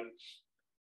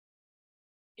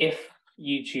 If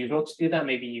you choose not to do that,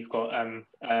 maybe you've got an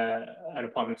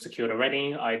apartment secured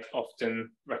already, I'd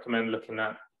often recommend looking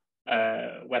at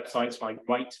websites like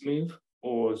Rightmove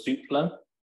or Zoopla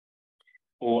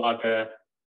or other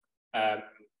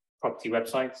property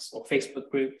websites or Facebook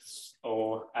groups,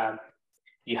 or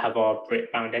you have our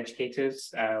Brit Bound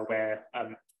Educators, where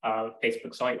our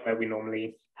Facebook site, where we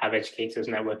normally have educators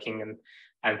networking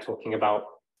and talking about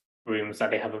rooms that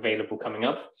they have available coming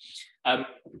up.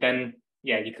 Then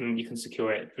yeah, you can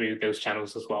secure it through those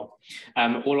channels as well.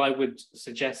 All I would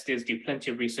suggest is do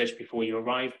plenty of research before you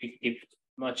arrive. You can give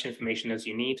much information as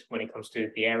you need when it comes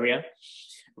to the area.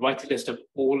 Write a list of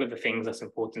all of the things that's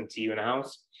important to you in a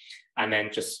house, and then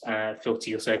just filter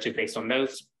your searches based on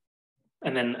those.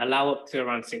 And then allow up to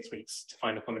around 6 weeks to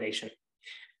find accommodation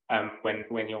when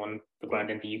you're on the ground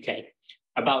in the UK.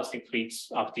 About 6 weeks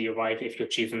after you arrive, if you're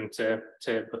choosing to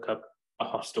book up a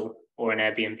hostel or an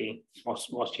Airbnb whilst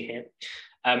you're here.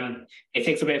 It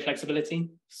takes a bit of flexibility,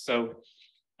 so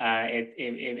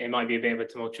it might be a bit of a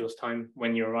tumultuous time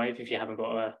when you arrive if you haven't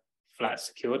got a flat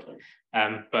secured.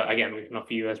 But again, we can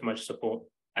offer you as much support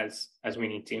as we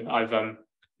need to. I've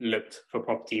looked for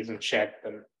properties and shared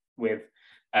them with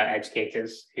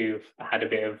educators who've had a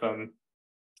bit of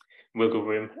wiggle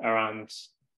room around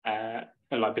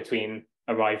like between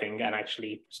arriving and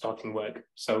actually starting work.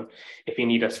 So if you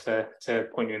need us to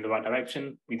point you in the right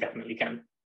direction, we definitely can.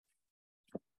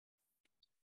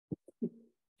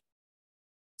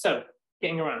 So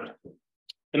getting around.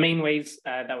 The main ways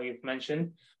that we've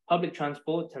mentioned, public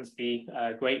transport tends to be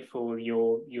great for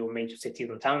your major cities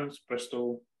and towns: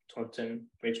 Bristol, Taunton,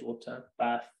 Bridgewater,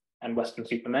 Bath, and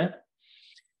Weston-super-Mare.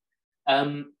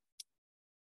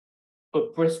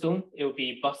 For Bristol, it will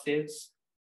be buses,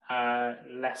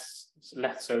 less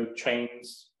so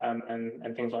trains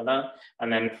and things like that.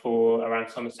 And then for around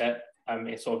Somerset,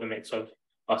 it's sort of a mix of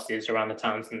buses around the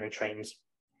towns and then trains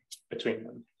between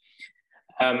them.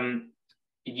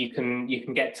 You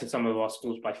can get to some of our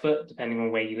schools by foot, depending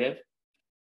on where you live.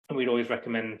 And we'd always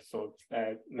recommend sort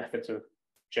of methods of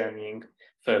journeying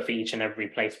for each and every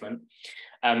placement.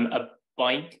 A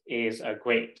bike is a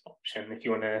great option if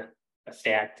you want to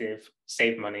stay active,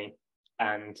 save money,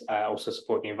 and also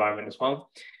support the environment as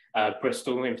well.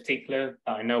 Bristol in particular,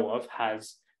 that I know of,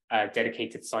 has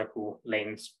dedicated cycle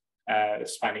lanes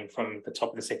spanning from the top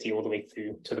of the city all the way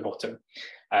through to the bottom.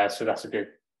 So that's a good,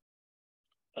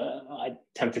 I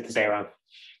tempted to say around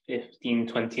 15,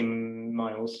 20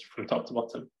 miles from top to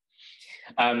bottom.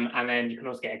 And then you can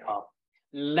also get a car.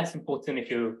 Less important if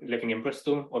you're living in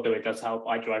Bristol, although it does help.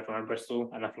 I drive around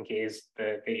Bristol, and I think it is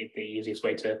the easiest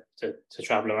way to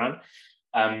travel around.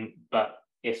 But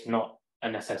it's not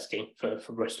a necessity for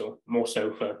Bristol, more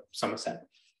so for Somerset.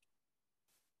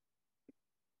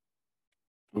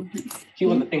 A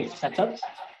few other things to set up.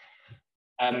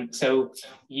 So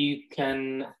you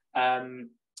can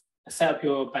set up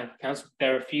your bank accounts.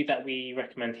 There are a few that we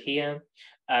recommend here.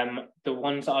 The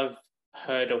ones I've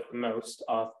heard of the most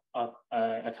are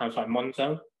accounts like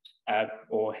Monzo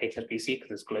or HSBC,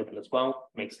 because it's global as well,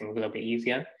 makes things a little bit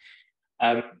easier.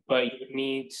 But you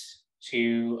need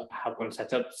to have one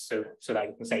set up so that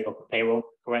you can set up a payroll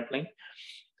correctly.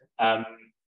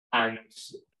 And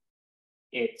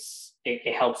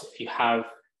it helps if you have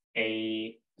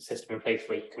a system in place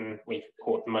where you can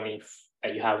port the money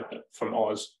that you have from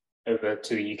Oz over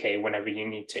to the UK whenever you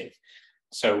need to.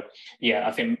 So yeah,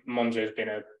 I think Monzo has been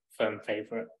a firm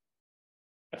favourite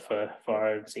for our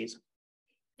overseas.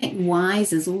 I think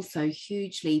Wise is also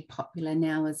hugely popular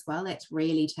now as well. It's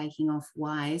really taking off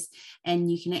Wise,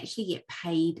 and you can actually get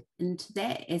paid into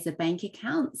that as a bank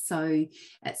account. So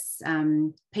it's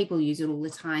people use it all the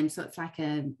time. So it's like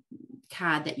a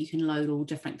card that you can load all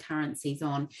different currencies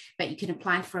on, but you can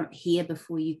apply for it here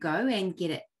before you go and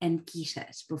get it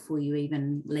before you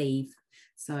even leave.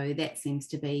 So that seems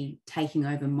to be taking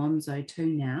over Monzo too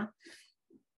now.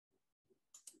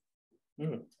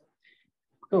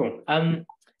 Cool.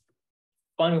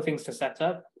 Final things to set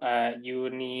up, you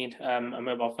would need a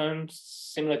mobile phone.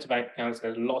 Similar to bank accounts,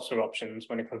 there's lots of options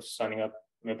when it comes to signing up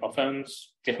mobile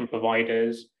phones, different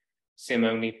providers,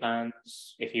 SIM-only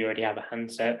plans, if you already have a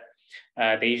handset.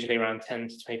 They're usually around £10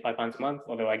 to £25 a month,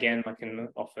 although again, I can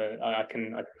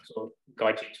sort of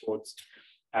guide you towards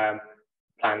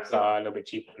plans that are a little bit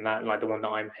cheaper than that. Like the one that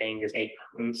I'm paying is £8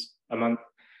 a month.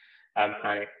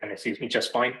 And it suits me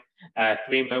just fine.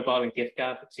 3 mobile and gift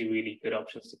card are 2 really good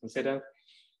options to consider.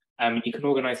 You can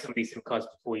organise some of these SIM cards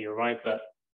before you arrive, but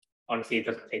honestly, it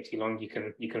doesn't take too long. You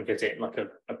can visit like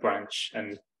a branch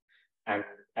and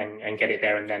get it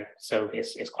there and then. So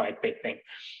it's quite a quick thing.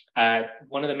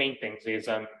 One of the main things is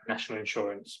national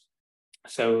insurance.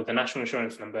 So the national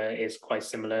insurance number is quite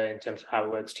similar in terms of how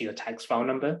it works to your tax file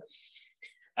number.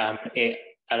 It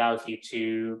allows you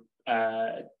to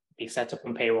be set up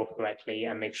on payroll correctly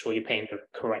and make sure you're paying the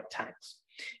correct tax.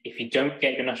 If you don't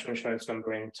get your national insurance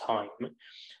number in time,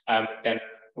 then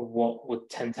what would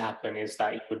tend to happen is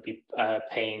that you would be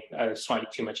paying slightly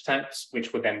too much tax,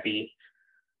 which would then be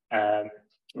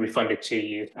refunded to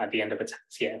you at the end of a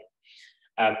tax year.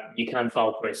 You can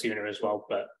file for it sooner as well,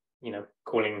 but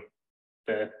calling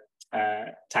the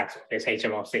tax office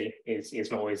HMRC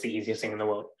is not always the easiest thing in the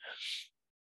world.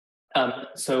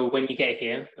 So when you get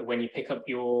here, when you pick up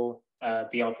your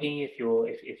BRP, if you're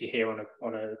here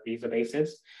on a visa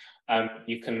basis,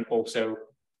 you can also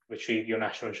retrieve your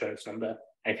national insurance number.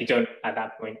 And if you don't at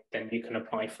that point, then you can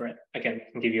apply for it. Again,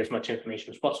 we can give you as much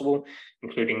information as possible,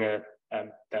 including the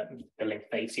link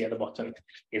that you see at the bottom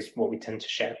is what we tend to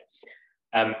share.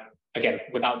 Again,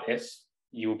 without this,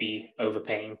 you'll be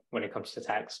overpaying when it comes to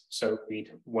tax. So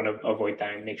we'd want to avoid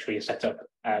that and make sure you're set up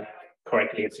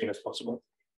correctly as soon as possible.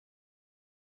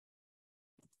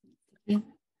 Yeah.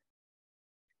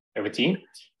 Over to you.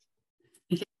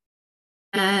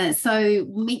 So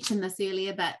we mentioned this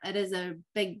earlier, but it is a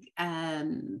big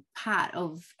part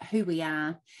of who we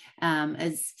are,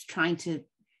 is trying to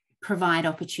provide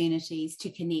opportunities to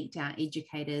connect our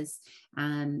educators,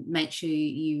 make sure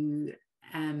you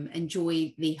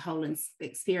enjoy the whole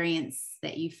experience,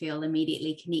 that you feel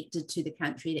immediately connected to the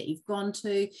country that you've gone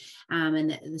to, and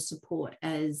that the support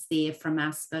is there from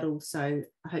us, but also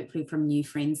hopefully from new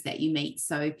friends that you meet.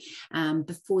 So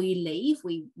before you leave,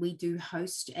 we do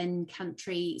host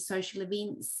in-country social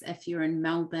events. If you're in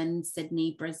Melbourne,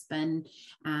 Sydney, Brisbane,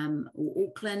 or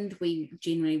Auckland, we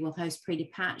generally will host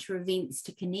pre-departure events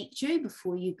to connect you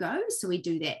before you go. So we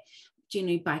do that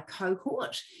generally by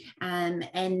cohort,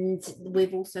 and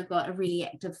we've also got a really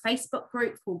active Facebook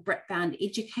group called Britbound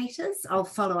Educators. I'll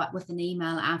follow up with an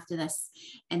email after this,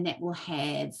 and that will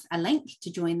have a link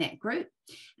to join that group.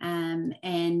 And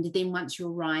then once you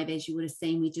arrive, as you would have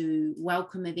seen, we do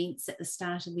welcome events at the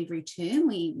start of every term.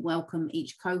 We welcome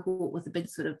each cohort with a big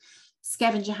sort of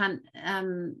scavenger hunt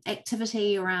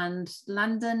activity around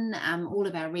London. All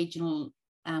of our regional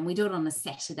we do it on a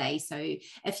Saturday, so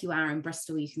if you are in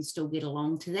Bristol, you can still get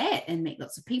along to that and meet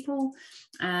lots of people.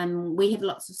 We have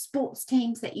lots of sports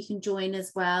teams that you can join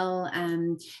as well.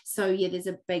 So yeah, there's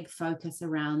a big focus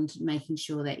around making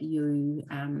sure that you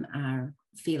are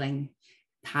feeling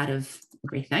part of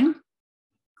everything.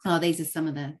 Oh, these are some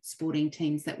of the sporting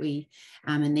teams that we,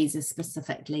 and these are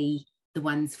specifically the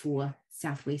ones for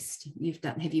Southwest.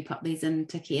 Have you put these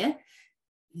into care?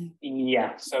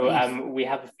 Yeah, so we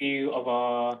have a few of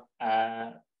our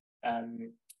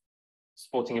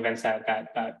sporting events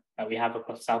that we have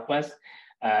across Southwest,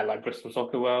 like Bristol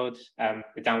Soccer World.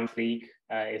 The Downs League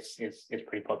is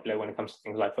pretty popular when it comes to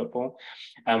things like football.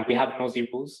 We have an Aussie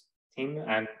rules team,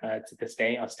 and to this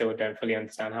day, I still don't fully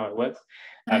understand how it works.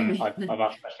 I've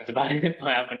asked questions about it, but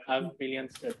I haven't really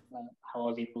understood how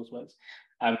Aussie rules works.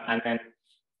 And then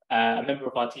a member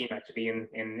of our team actually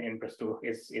in Bristol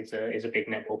is a big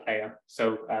netball player.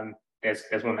 So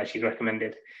there's one that she's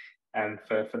recommended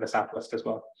for the Southwest as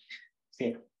well. So,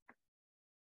 yeah.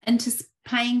 And to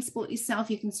playing sport yourself,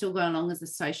 you can still go along as a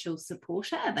social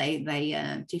supporter. They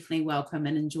definitely welcome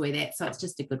and enjoy that. So it's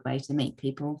just a good way to meet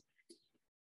people.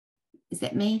 Is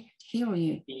that me here or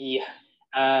you? Yeah,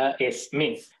 it's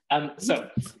me. So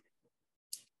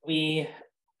we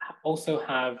also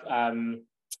have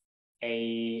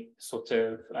a sort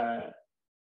of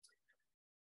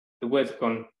the words have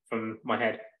gone from my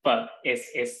head, but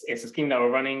it's a scheme that we're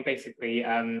running. Basically,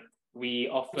 we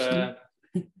offer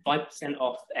 5%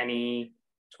 off any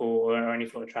tour or any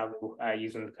sort of travel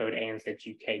using the code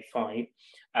ANZUK5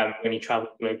 when you travel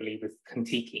globally with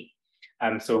Contiki.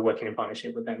 So we're working in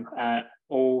partnership with them.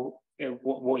 Or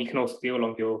what you can also do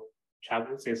along your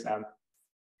travels is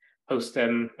post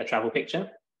a travel picture,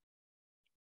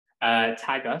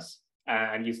 tag us,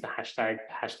 and use the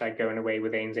hashtag going away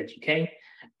with ANZUK,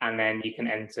 and then you can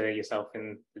enter yourself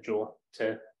in the draw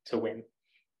to win.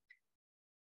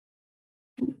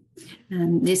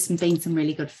 There's been some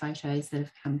really good photos that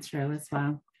have come through as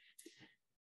well.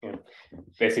 Yeah,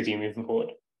 basically moving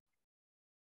forward.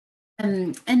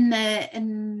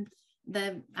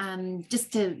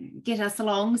 Just to get us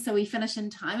along so we finish in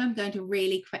time, I'm going to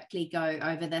really quickly go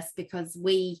over this because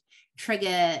we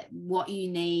trigger what you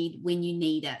need when you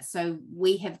need it. So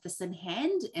we have this in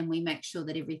hand and we make sure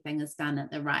that everything is done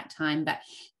at the right time. But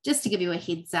just to give you a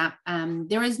heads up,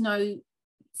 there is no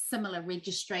similar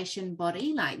registration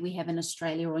body like we have in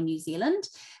Australia or New Zealand.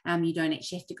 You don't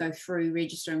actually have to go through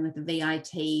registering with the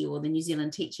VIT or the New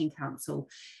Zealand Teaching Council.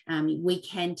 We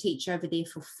can teach over there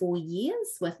for 4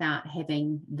 years without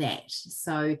having that.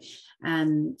 So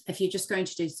if you're just going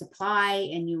to do supply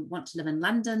and you want to live in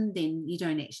London, then you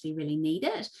don't actually really need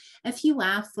it. If you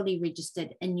are fully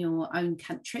registered in your own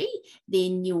country,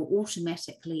 then you're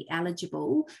automatically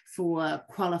eligible for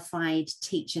qualified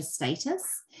teacher status.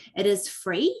 It is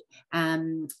free,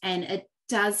 and it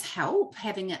does help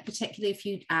having it, particularly if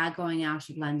you are going out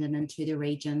of London into the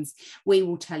regions. We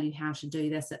will tell you how to do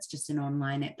this. It's just an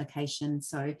online application.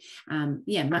 So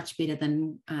yeah, much better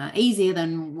than, easier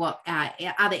than what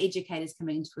other educators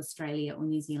coming into Australia or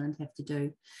New Zealand have to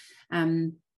do.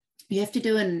 You have to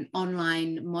do an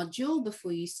online module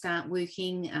before you start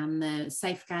working, the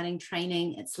safeguarding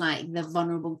training. It's like the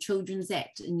Vulnerable Children's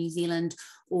Act in New Zealand,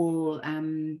 or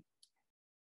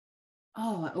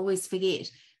I always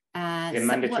forget.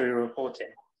 Mandatory reporting.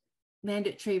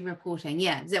 Mandatory reporting,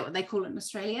 yeah. Is that what they call it in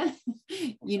Australia?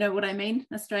 You know what I mean,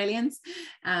 Australians?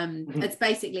 It's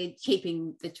basically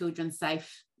keeping the children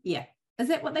safe. Yeah. Is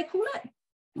that what they call it?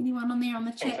 Anyone on there on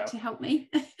the chat to help me?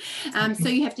 So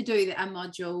you have to do a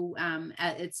module.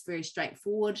 It's very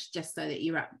straightforward, just so that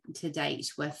you're up to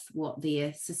date with what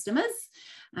their system is.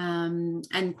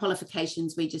 And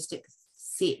qualifications, we just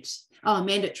accept. Oh,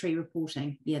 mandatory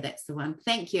reporting. Yeah, that's the one.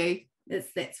 Thank you.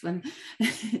 That's one.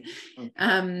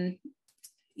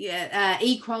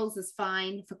 Equals is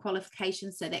fine for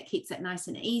qualifications, so that keeps it nice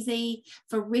and easy.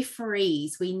 For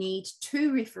referees, we need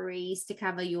 2 referees to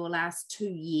cover your last 2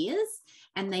 years,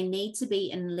 and they need to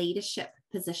be in leadership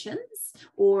positions,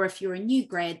 or if you're a new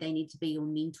grad, they need to be your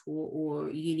mentor or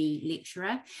uni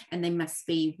lecturer, and they must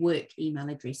be work email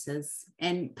addresses.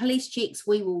 And police checks,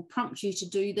 we will prompt you to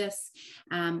do this.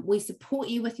 We support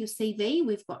you with your CV.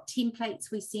 We've got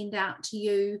templates we send out to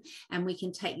you, and we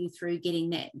can take you through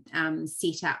getting that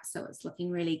set up, so it's looking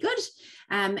really good.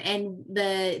 And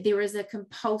there is a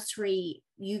compulsory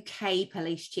UK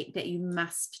police check that you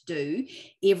must do.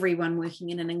 Everyone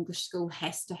working in an English school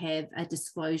has to have a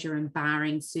disclosure and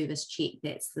barring service check.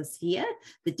 That's this year,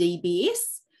 the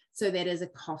DBS. So that is a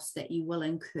cost that you will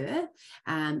incur,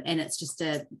 and it's just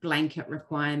a blanket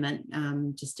requirement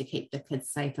just to keep the kids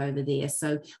safe over there.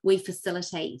 So we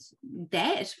facilitate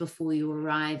that before you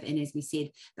arrive, and as we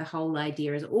said, the whole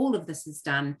idea is all of this is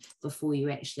done before you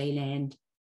actually land.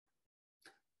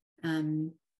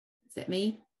 Is that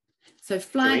me? So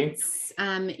flights,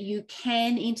 you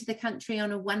can enter the country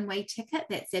on a one-way ticket.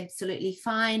 That's absolutely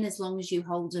fine as long as you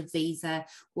hold a visa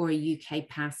or a UK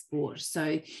passport.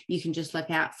 So you can just look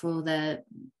out for the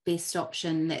best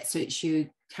option that suits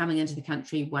you coming into the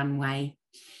country one way.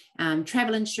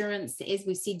 Travel insurance, as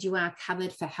we said, you are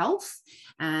covered for health.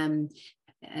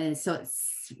 So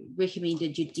it's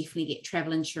recommended you definitely get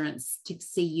travel insurance to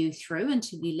see you through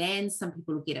until you land. Some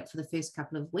people will get it for the first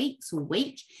couple of weeks or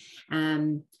week.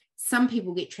 Some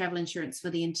people get travel insurance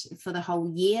for the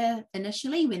whole year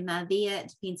initially when they're there.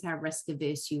 It depends how risk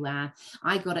averse you are.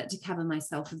 I got it to cover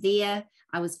myself there.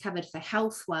 I was covered for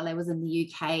health while I was in the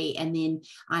UK, and then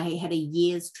I had a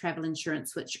year's travel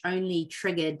insurance, which only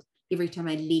triggered every time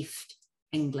I left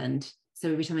England.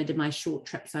 So every time I did my short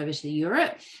trips over to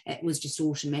Europe, it was just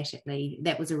automatically.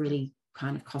 That was a really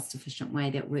kind of cost efficient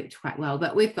way that worked quite well.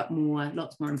 But we've got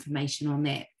lots more information on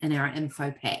that in our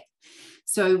info pack.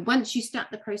 So once you start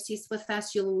the process with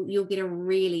us, you'll get a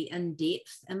really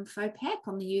in-depth info pack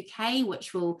on the UK,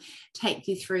 which will take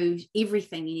you through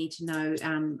everything you need to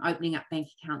know, opening up bank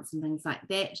accounts and things like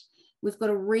that. We've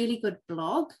got a really good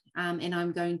blog, and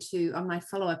I'm going to, on my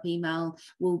follow-up email,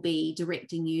 will be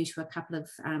directing you to a couple of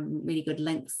really good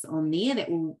links on there that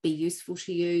will be useful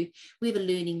to you. We have a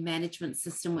learning management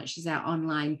system, which is our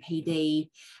online PD,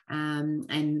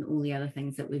 and all the other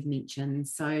things that we've mentioned.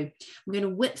 So I'm going to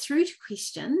whip through to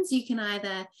questions. You can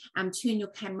either turn your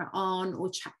camera on or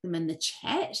chuck them in the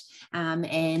chat,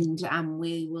 and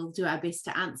we will do our best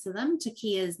to answer them.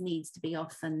 Takia's needs to be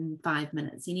off in 5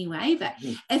 minutes anyway, but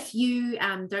if you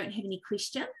don't have any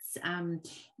questions,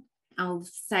 I'll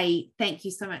say thank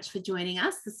you so much for joining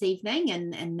us this evening,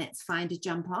 and that's fine to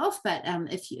jump off, but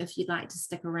if you'd like to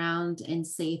stick around and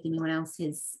see if anyone else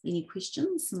has any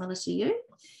questions similar to you,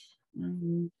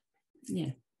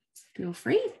 yeah, feel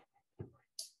free.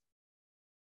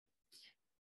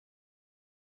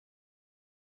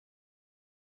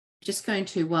 Just going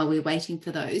to, while we're waiting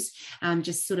for those,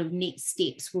 just sort of next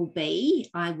steps will be,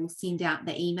 I will send out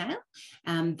the email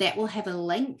that will have a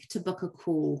link to book a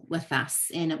call with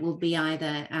us, and it will be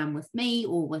either with me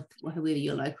or with whoever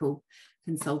your local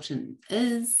consultant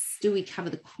is. Do we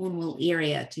cover the Cornwall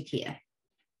area, Takia?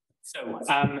 So,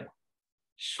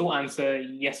 short answer,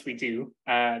 yes, we do.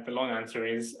 The long answer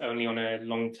is only on a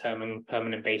long-term and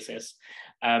permanent basis.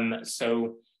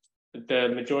 So the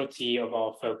majority of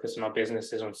our focus and our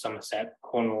business is on Somerset.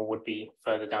 Cornwall would be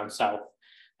further down south.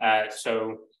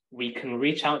 So we can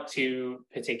reach out to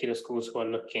particular schools who are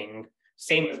looking,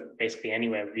 same as basically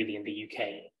anywhere really in the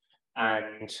UK,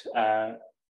 and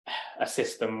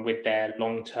assist them with their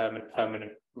long-term and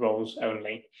permanent roles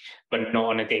only, but not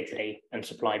on a day-to-day and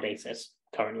supply basis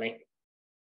currently.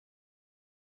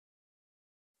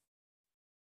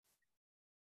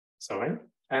 Sorry.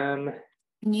 Can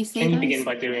you begin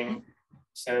by doing,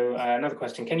 so another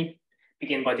question, can you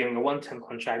begin by doing a one-term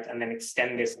contract and then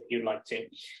extend this if you'd like to?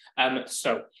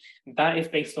 So that is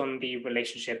based on the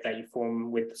relationship that you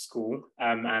form with the school,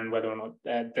 and whether or not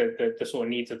the sort of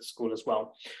needs of the school as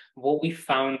well. What we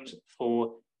found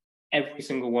for every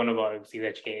single one of our overseas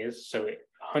educators, so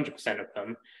 100% of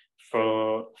them,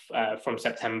 from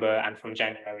September and from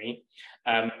January,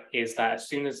 is that as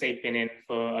soon as they've been in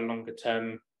for a longer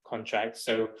term contract,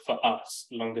 so for us,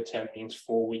 longer term means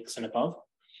 4 weeks and above,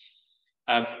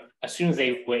 as soon as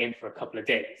they were in for a couple of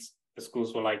days, the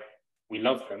schools were like, we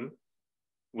love them,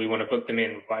 we want to book them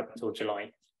in right up until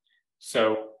July.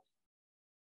 So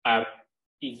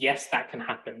yes, that can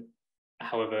happen.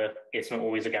 However, it's not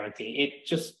always a guarantee. It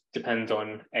just depends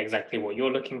on exactly what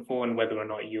you're looking for and whether or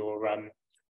not you're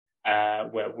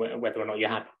whether or not you're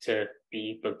happy to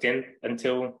be booked in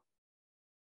until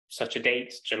such a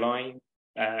date, July,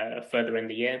 further in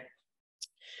the year,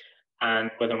 and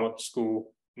whether or not the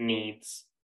school needs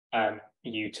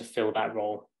you to fill that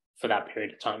role for that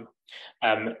period of time.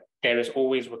 There is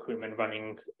always recruitment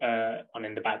running on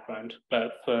in the background,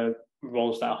 but for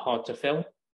roles that are hard to fill,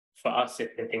 for us,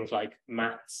 it's been things like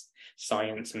maths,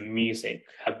 science, and music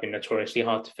have been notoriously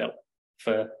hard to fill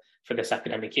for this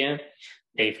academic year.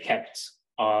 They've kept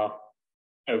our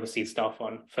overseas staff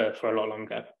on for a lot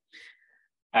longer.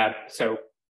 So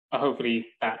hopefully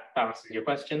that answers your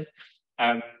question.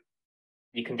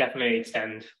 You can definitely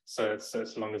extend so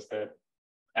long as the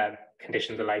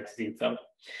conditions allow you to do so.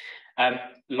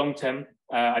 Long term,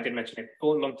 I did mention it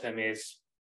before, long term is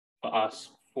for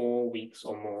us 4 weeks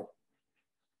or more.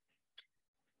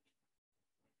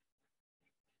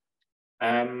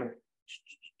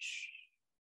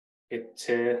 Good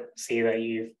to see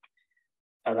that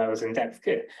that was in depth.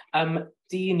 Good.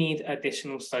 Do you need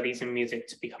additional studies in music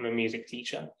to become a music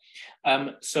teacher?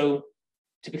 So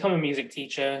to become a music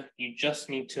teacher, you just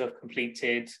need to have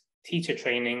completed teacher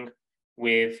training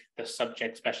with the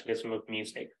subject specialism of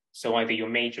music. So either your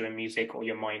major in music or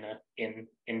your minor in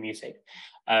music.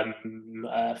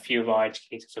 A few of our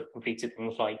educators have completed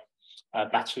things like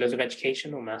Bachelors of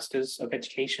Education or Masters of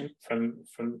Education from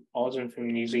Oz and from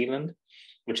New Zealand,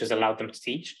 which has allowed them to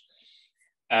teach.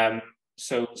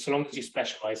 So long as you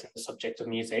specialize in the subject of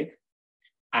music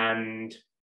and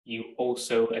you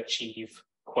also achieve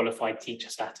qualified teacher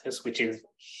status, which is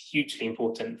hugely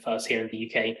important for us here in the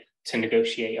UK to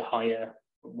negotiate a higher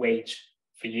wage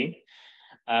for you.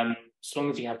 So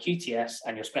long as you have QTS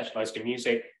and you're specialized in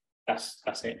music, that's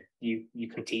it. You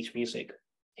can teach music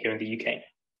here in the UK.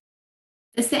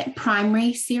 Is that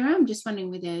primary, Sarah? I'm just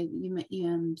wondering whether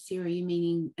Sarah, you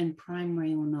meaning in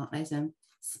primary or not as a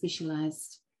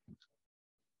specialised?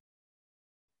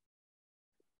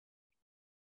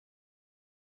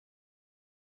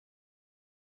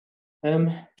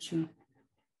 Sure.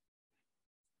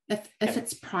 If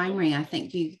it's primary, I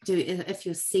think you do. If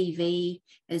your CV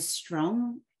is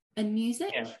strong in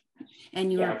music,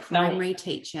 and you're a primary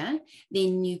teacher,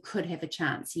 then you could have a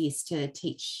chance, yes, to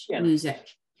teach music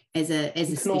as a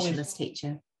specialist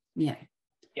teacher. Yeah.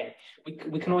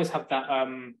 We can always have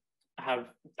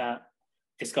that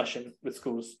discussion with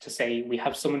schools to say we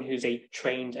have someone who's a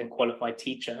trained and qualified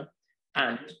teacher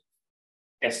and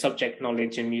their subject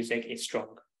knowledge in music is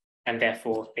strong and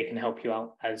therefore they can help you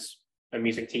out as a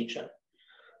music teacher.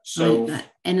 So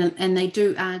and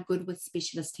they are good with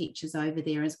specialist teachers over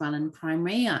there as well in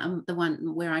primary. The one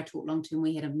where I taught long term,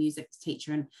 we had a music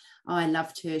teacher and I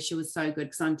loved her. She was so good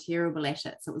because I'm terrible at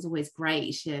it. So it was always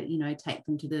great to, take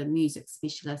them to the music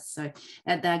specialist. So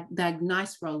they're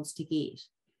nice roles to get.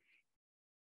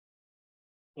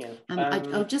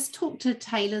 I'll just talk to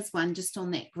Taylor's one just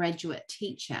on that graduate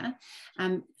teacher.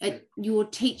 Your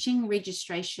teaching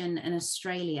registration in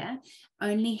Australia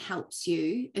only helps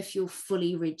you if you're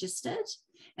fully registered.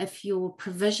 If you're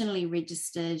provisionally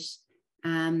registered,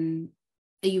 you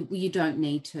don't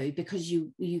need to, because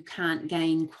you can't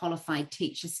gain qualified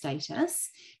teacher status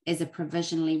as a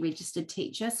provisionally registered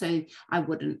teacher. So I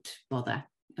wouldn't bother.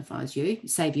 If I was you,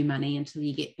 save your money until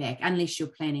you get back, unless you're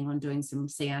planning on doing some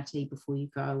CRT before you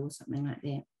go or something like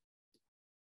that.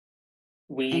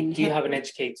 We do have an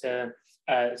educator,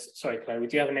 sorry, Claire, we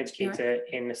do have an educator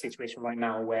in a situation right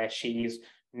now where she's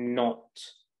not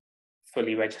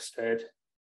fully registered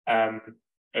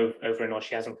over and or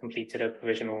she hasn't completed a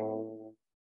provisional,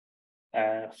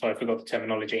 sorry, I forgot the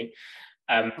terminology.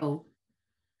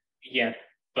 Yeah,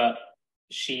 but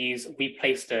we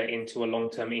placed her into a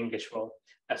long-term English role.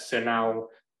 So now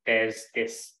there's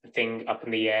this thing up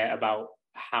in the air about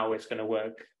how it's going to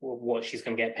work, or what she's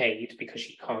going to get paid, because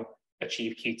she can't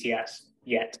achieve QTS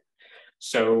yet.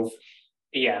 So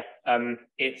yeah,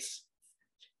 it's,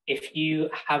 if you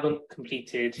haven't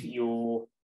completed your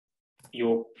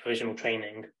provisional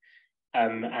training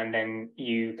and then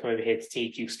you come over here to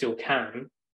teach, you still can.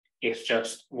 It's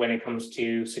just when it comes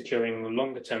to securing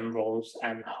longer term roles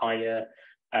and higher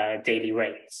daily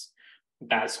rates,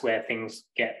 that's where things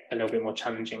get a little bit more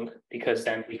challenging, because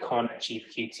then we can't achieve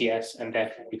QTS and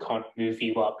therefore we can't move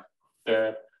you up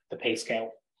the pay scale.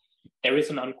 There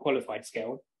is an unqualified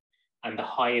scale, and the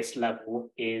highest level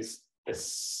is the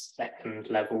second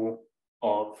level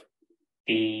of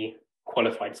the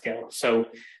qualified scale. So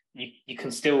you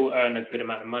can still earn a good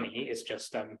amount of money. It's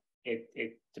just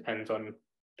it depends on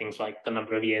things like the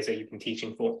number of years that you've been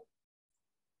teaching for.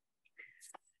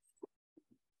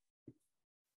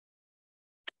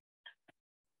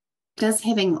 Does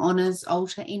having honours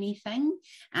alter anything?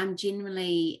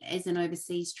 Generally, as an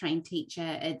overseas trained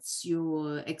teacher, it's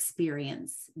your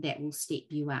experience that will step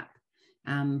you up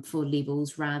for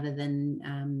levels, rather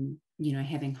than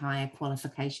having higher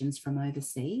qualifications from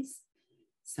overseas.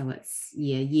 So it's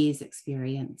years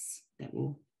experience that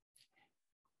will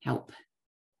help.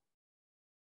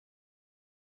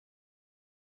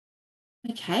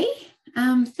 Okay,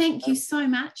 thank you so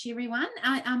much, everyone.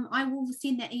 I will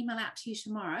send that email out to you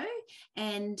tomorrow,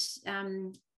 and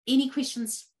any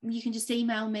questions, you can just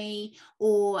email me,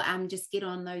 or just get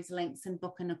on those links and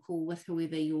book in a call with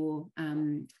whoever your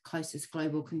closest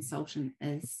global consultant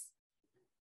is.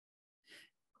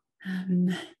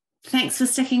 Thanks for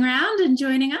sticking around and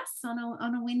joining us on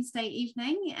a Wednesday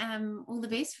evening. All the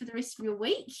best for the rest of your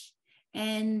week,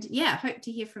 and yeah, hope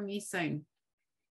to hear from you soon.